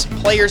 drops,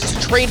 players to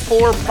trade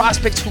for,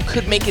 prospects who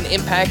could make an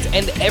impact,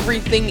 and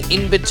everything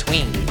in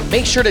between.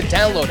 Make sure to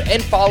download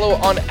and follow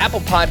on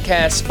Apple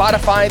Podcasts,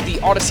 Spotify, the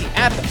Odyssey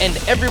app, and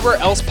everywhere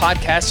else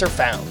podcasts are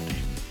found.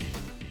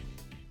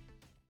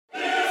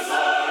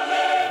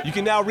 You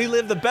can now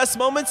relive the best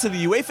moments of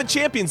the UEFA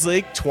Champions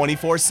League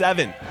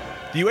 24/7.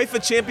 The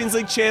UEFA Champions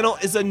League channel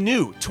is a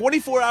new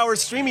 24-hour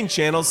streaming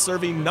channel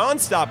serving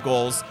non-stop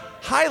goals,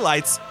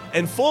 highlights,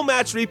 and full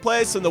match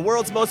replays from the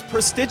world's most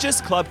prestigious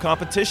club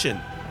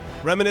competition.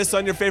 Reminisce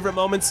on your favorite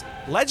moments,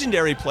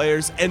 legendary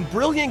players, and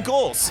brilliant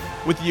goals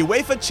with the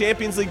UEFA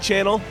Champions League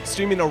channel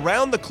streaming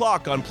around the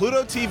clock on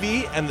Pluto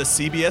TV and the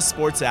CBS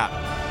Sports app.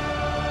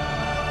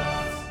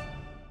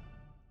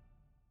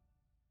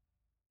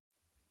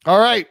 All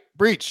right,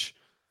 Breach.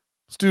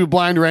 Let's do a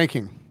blind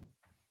ranking.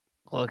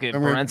 Look at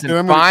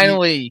Brenton.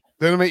 Finally.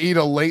 Then I'm going to eat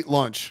a late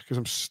lunch because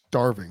I'm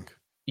starving.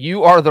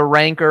 You are the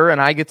ranker,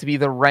 and I get to be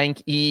the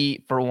rank E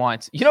for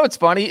once. You know what's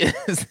funny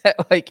is that,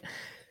 like,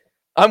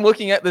 I'm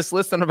looking at this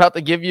list I'm about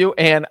to give you,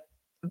 and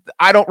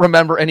I don't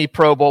remember any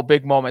Pro Bowl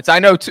big moments. I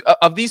know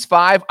of these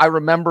 5, I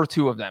remember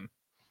 2 of them.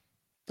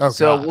 Oh,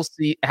 so God. We'll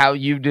see how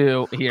you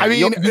do here. I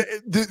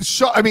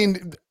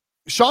mean,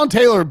 Sean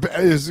Taylor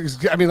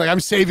is I'm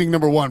saving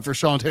number 1 for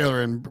Sean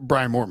Taylor and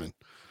Brian Moorman.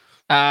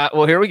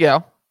 Well, here we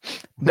go.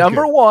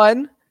 Number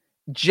 1,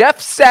 Jeff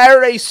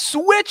Saturday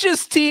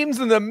switches teams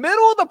in the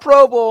middle of the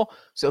Pro Bowl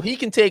so he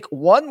can take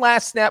one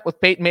last snap with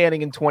Peyton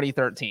Manning in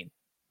 2013.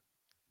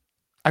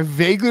 I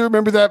vaguely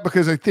remember that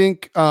because I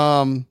think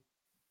was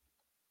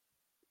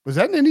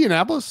that in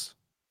Indianapolis?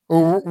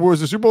 Or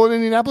was the Super Bowl in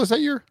Indianapolis that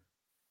year?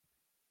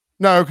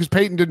 No, because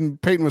Peyton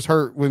was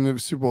hurt when the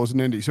Super Bowl was in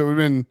Indy. So it would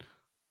have been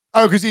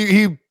because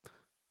he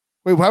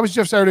wait, why was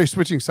Jeff Saturday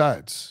switching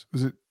sides?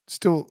 Was it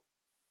still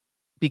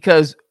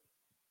because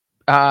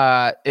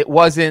it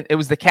was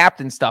the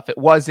captain stuff. It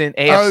wasn't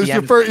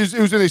AFC. Oh, it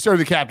was when they started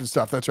the captain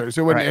stuff. That's right.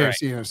 So it wasn't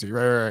AFC, NFC.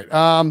 Right.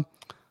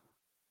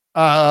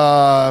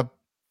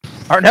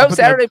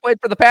 Saturday played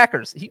for the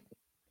Packers.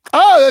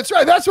 That's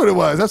right. That's what it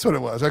was.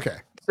 Okay.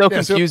 So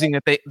confusing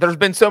that there's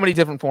been so many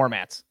different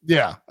formats.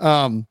 Yeah.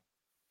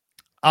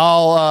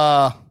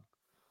 I'll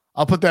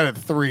put that at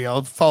 3.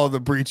 I'll follow the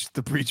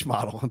breach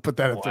model and put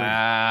that at 3.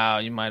 Wow,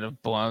 you might have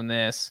blown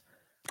this.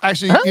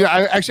 Actually,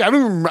 I don't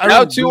remember.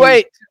 No, too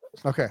late.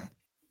 Okay.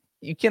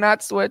 You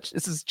cannot switch.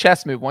 This is a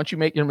chess move. Once you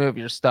make your move,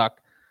 you're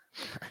stuck.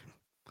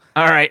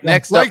 All right.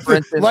 Next up,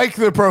 like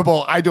the Pro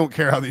Bowl, I don't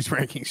care how these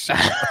rankings show.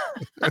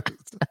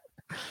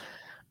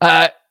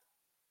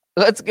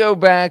 Let's go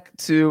back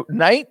to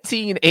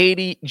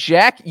 1980.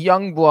 Jack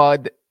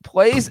Youngblood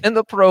plays in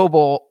the Pro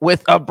Bowl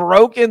with a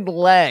broken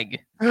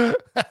leg. I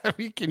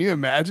mean, can you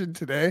imagine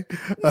today?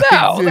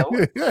 No,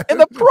 in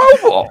the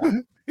Pro Bowl.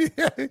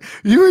 Yeah,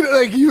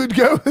 you would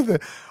go with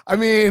it. I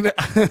mean,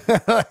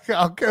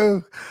 I'll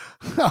go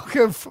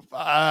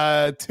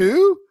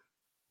 2.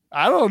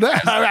 I don't know.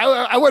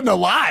 I wasn't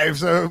alive,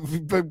 so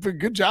but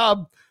good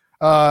job.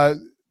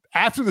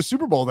 After the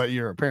Super Bowl that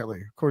year,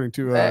 apparently, according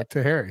to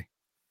Harry,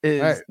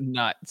 is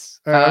nuts.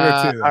 All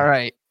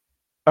right.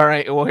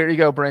 Well, here you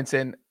go,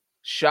 Brinson.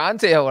 Sean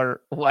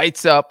Taylor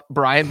lights up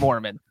Brian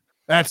Moorman.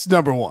 That's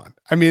number 1.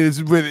 I mean,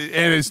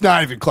 it's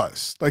not even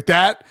close. Like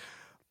that.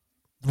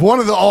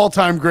 One of the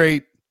all-time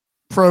great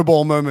Pro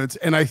Bowl moments,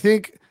 and I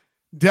think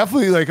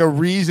definitely like a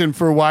reason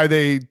for why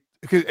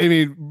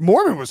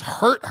Moorman was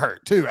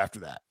hurt too after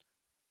that.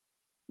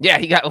 Yeah,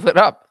 he got lit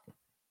up.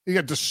 He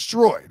got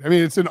destroyed. I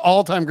mean, it's an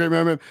all-time great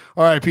moment.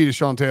 R.I.P. to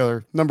Sean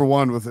Taylor, number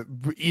 1 with it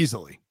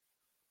easily.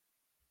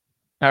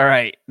 All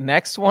right,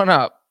 next one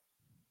up.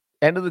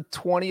 End of the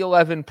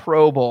 2011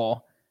 Pro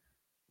Bowl.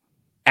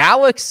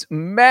 Alex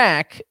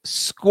Mack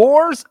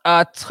scores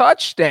a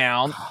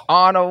touchdown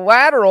on a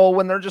lateral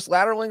when they're just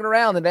lateraling it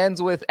around. It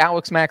ends with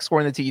Alex Mack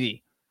scoring the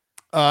TD.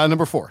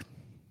 Number 4.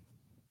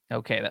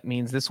 Okay, that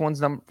means this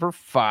one's number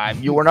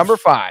 5. Your number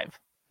 5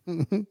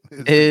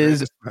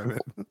 is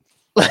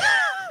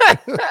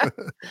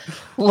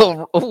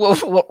Lil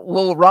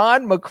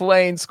Ron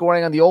McClain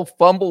scoring on the old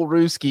Fumble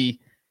Rooski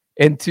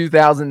in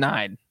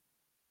 2009.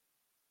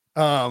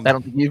 I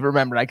don't think you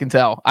remember. I can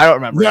tell. I don't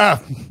remember. Yeah,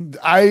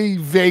 I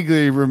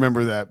vaguely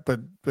remember that,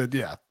 but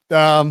yeah.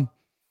 Pro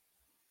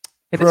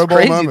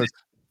Bowl moments.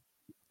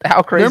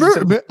 How crazy!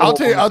 Remember, I'll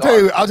tell you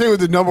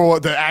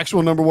what the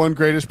actual number one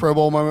greatest Pro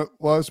Bowl moment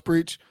was,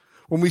 Preach,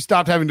 when we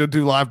stopped having to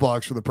do live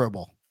blogs for the Pro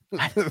Bowl.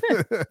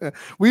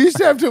 we used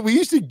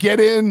to get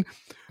in.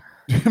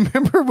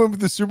 Remember when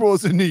the Super Bowl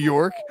was in New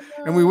York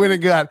and we went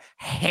and got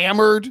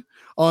hammered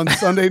on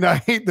Sunday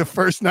night, the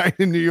first night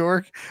in New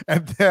York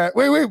at that.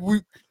 Were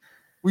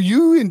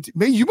you in?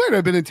 Man, you might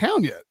have been in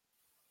town yet.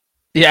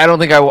 Yeah, I don't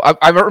think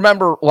I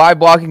remember live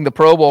blogging the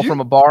Pro Bowl from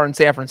a bar in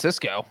San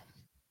Francisco.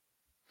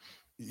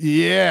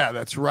 Yeah,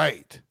 that's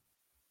right.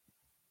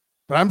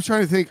 But I'm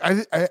trying to think.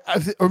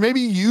 Or maybe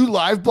you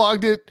live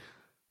blogged it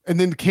and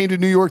then came to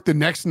New York the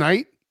next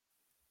night.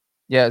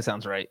 Yeah, that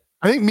sounds right.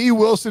 I think me,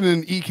 Wilson,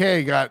 and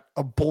EK got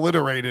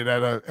obliterated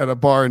at a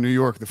bar in New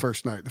York the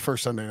first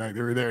Sunday night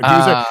they were there.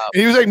 And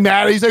he was like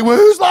mad. He's like, "Well,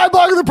 who's live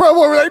blogging the Pro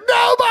Bowl?" We're like,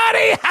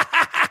 "Nobody."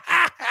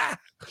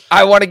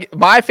 I want to get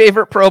my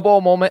favorite Pro Bowl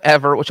moment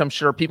ever, which I'm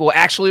sure people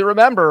actually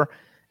remember,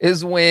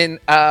 is when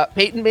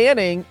Peyton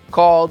Manning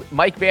called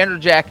Mike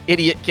Vanderjagt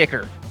idiot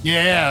kicker.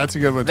 Yeah, that's a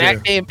good one.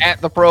 That came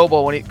at the Pro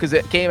Bowl because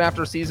it came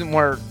after a season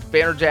where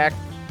Vanderjagt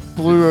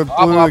blew a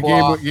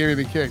game, gave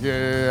me the kick.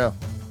 Yeah.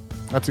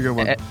 That's a good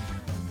one.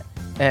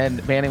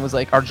 And Manning was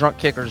like, our drunk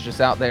kicker's just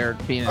out there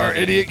being our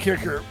idiot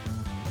kicker.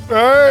 All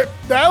right,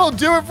 that'll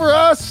do it for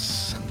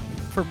us.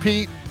 For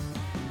Pete,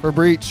 for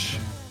Breach,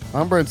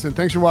 I'm Brinson.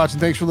 Thanks for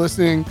watching. Thanks for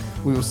listening.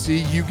 We will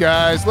see you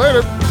guys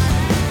later.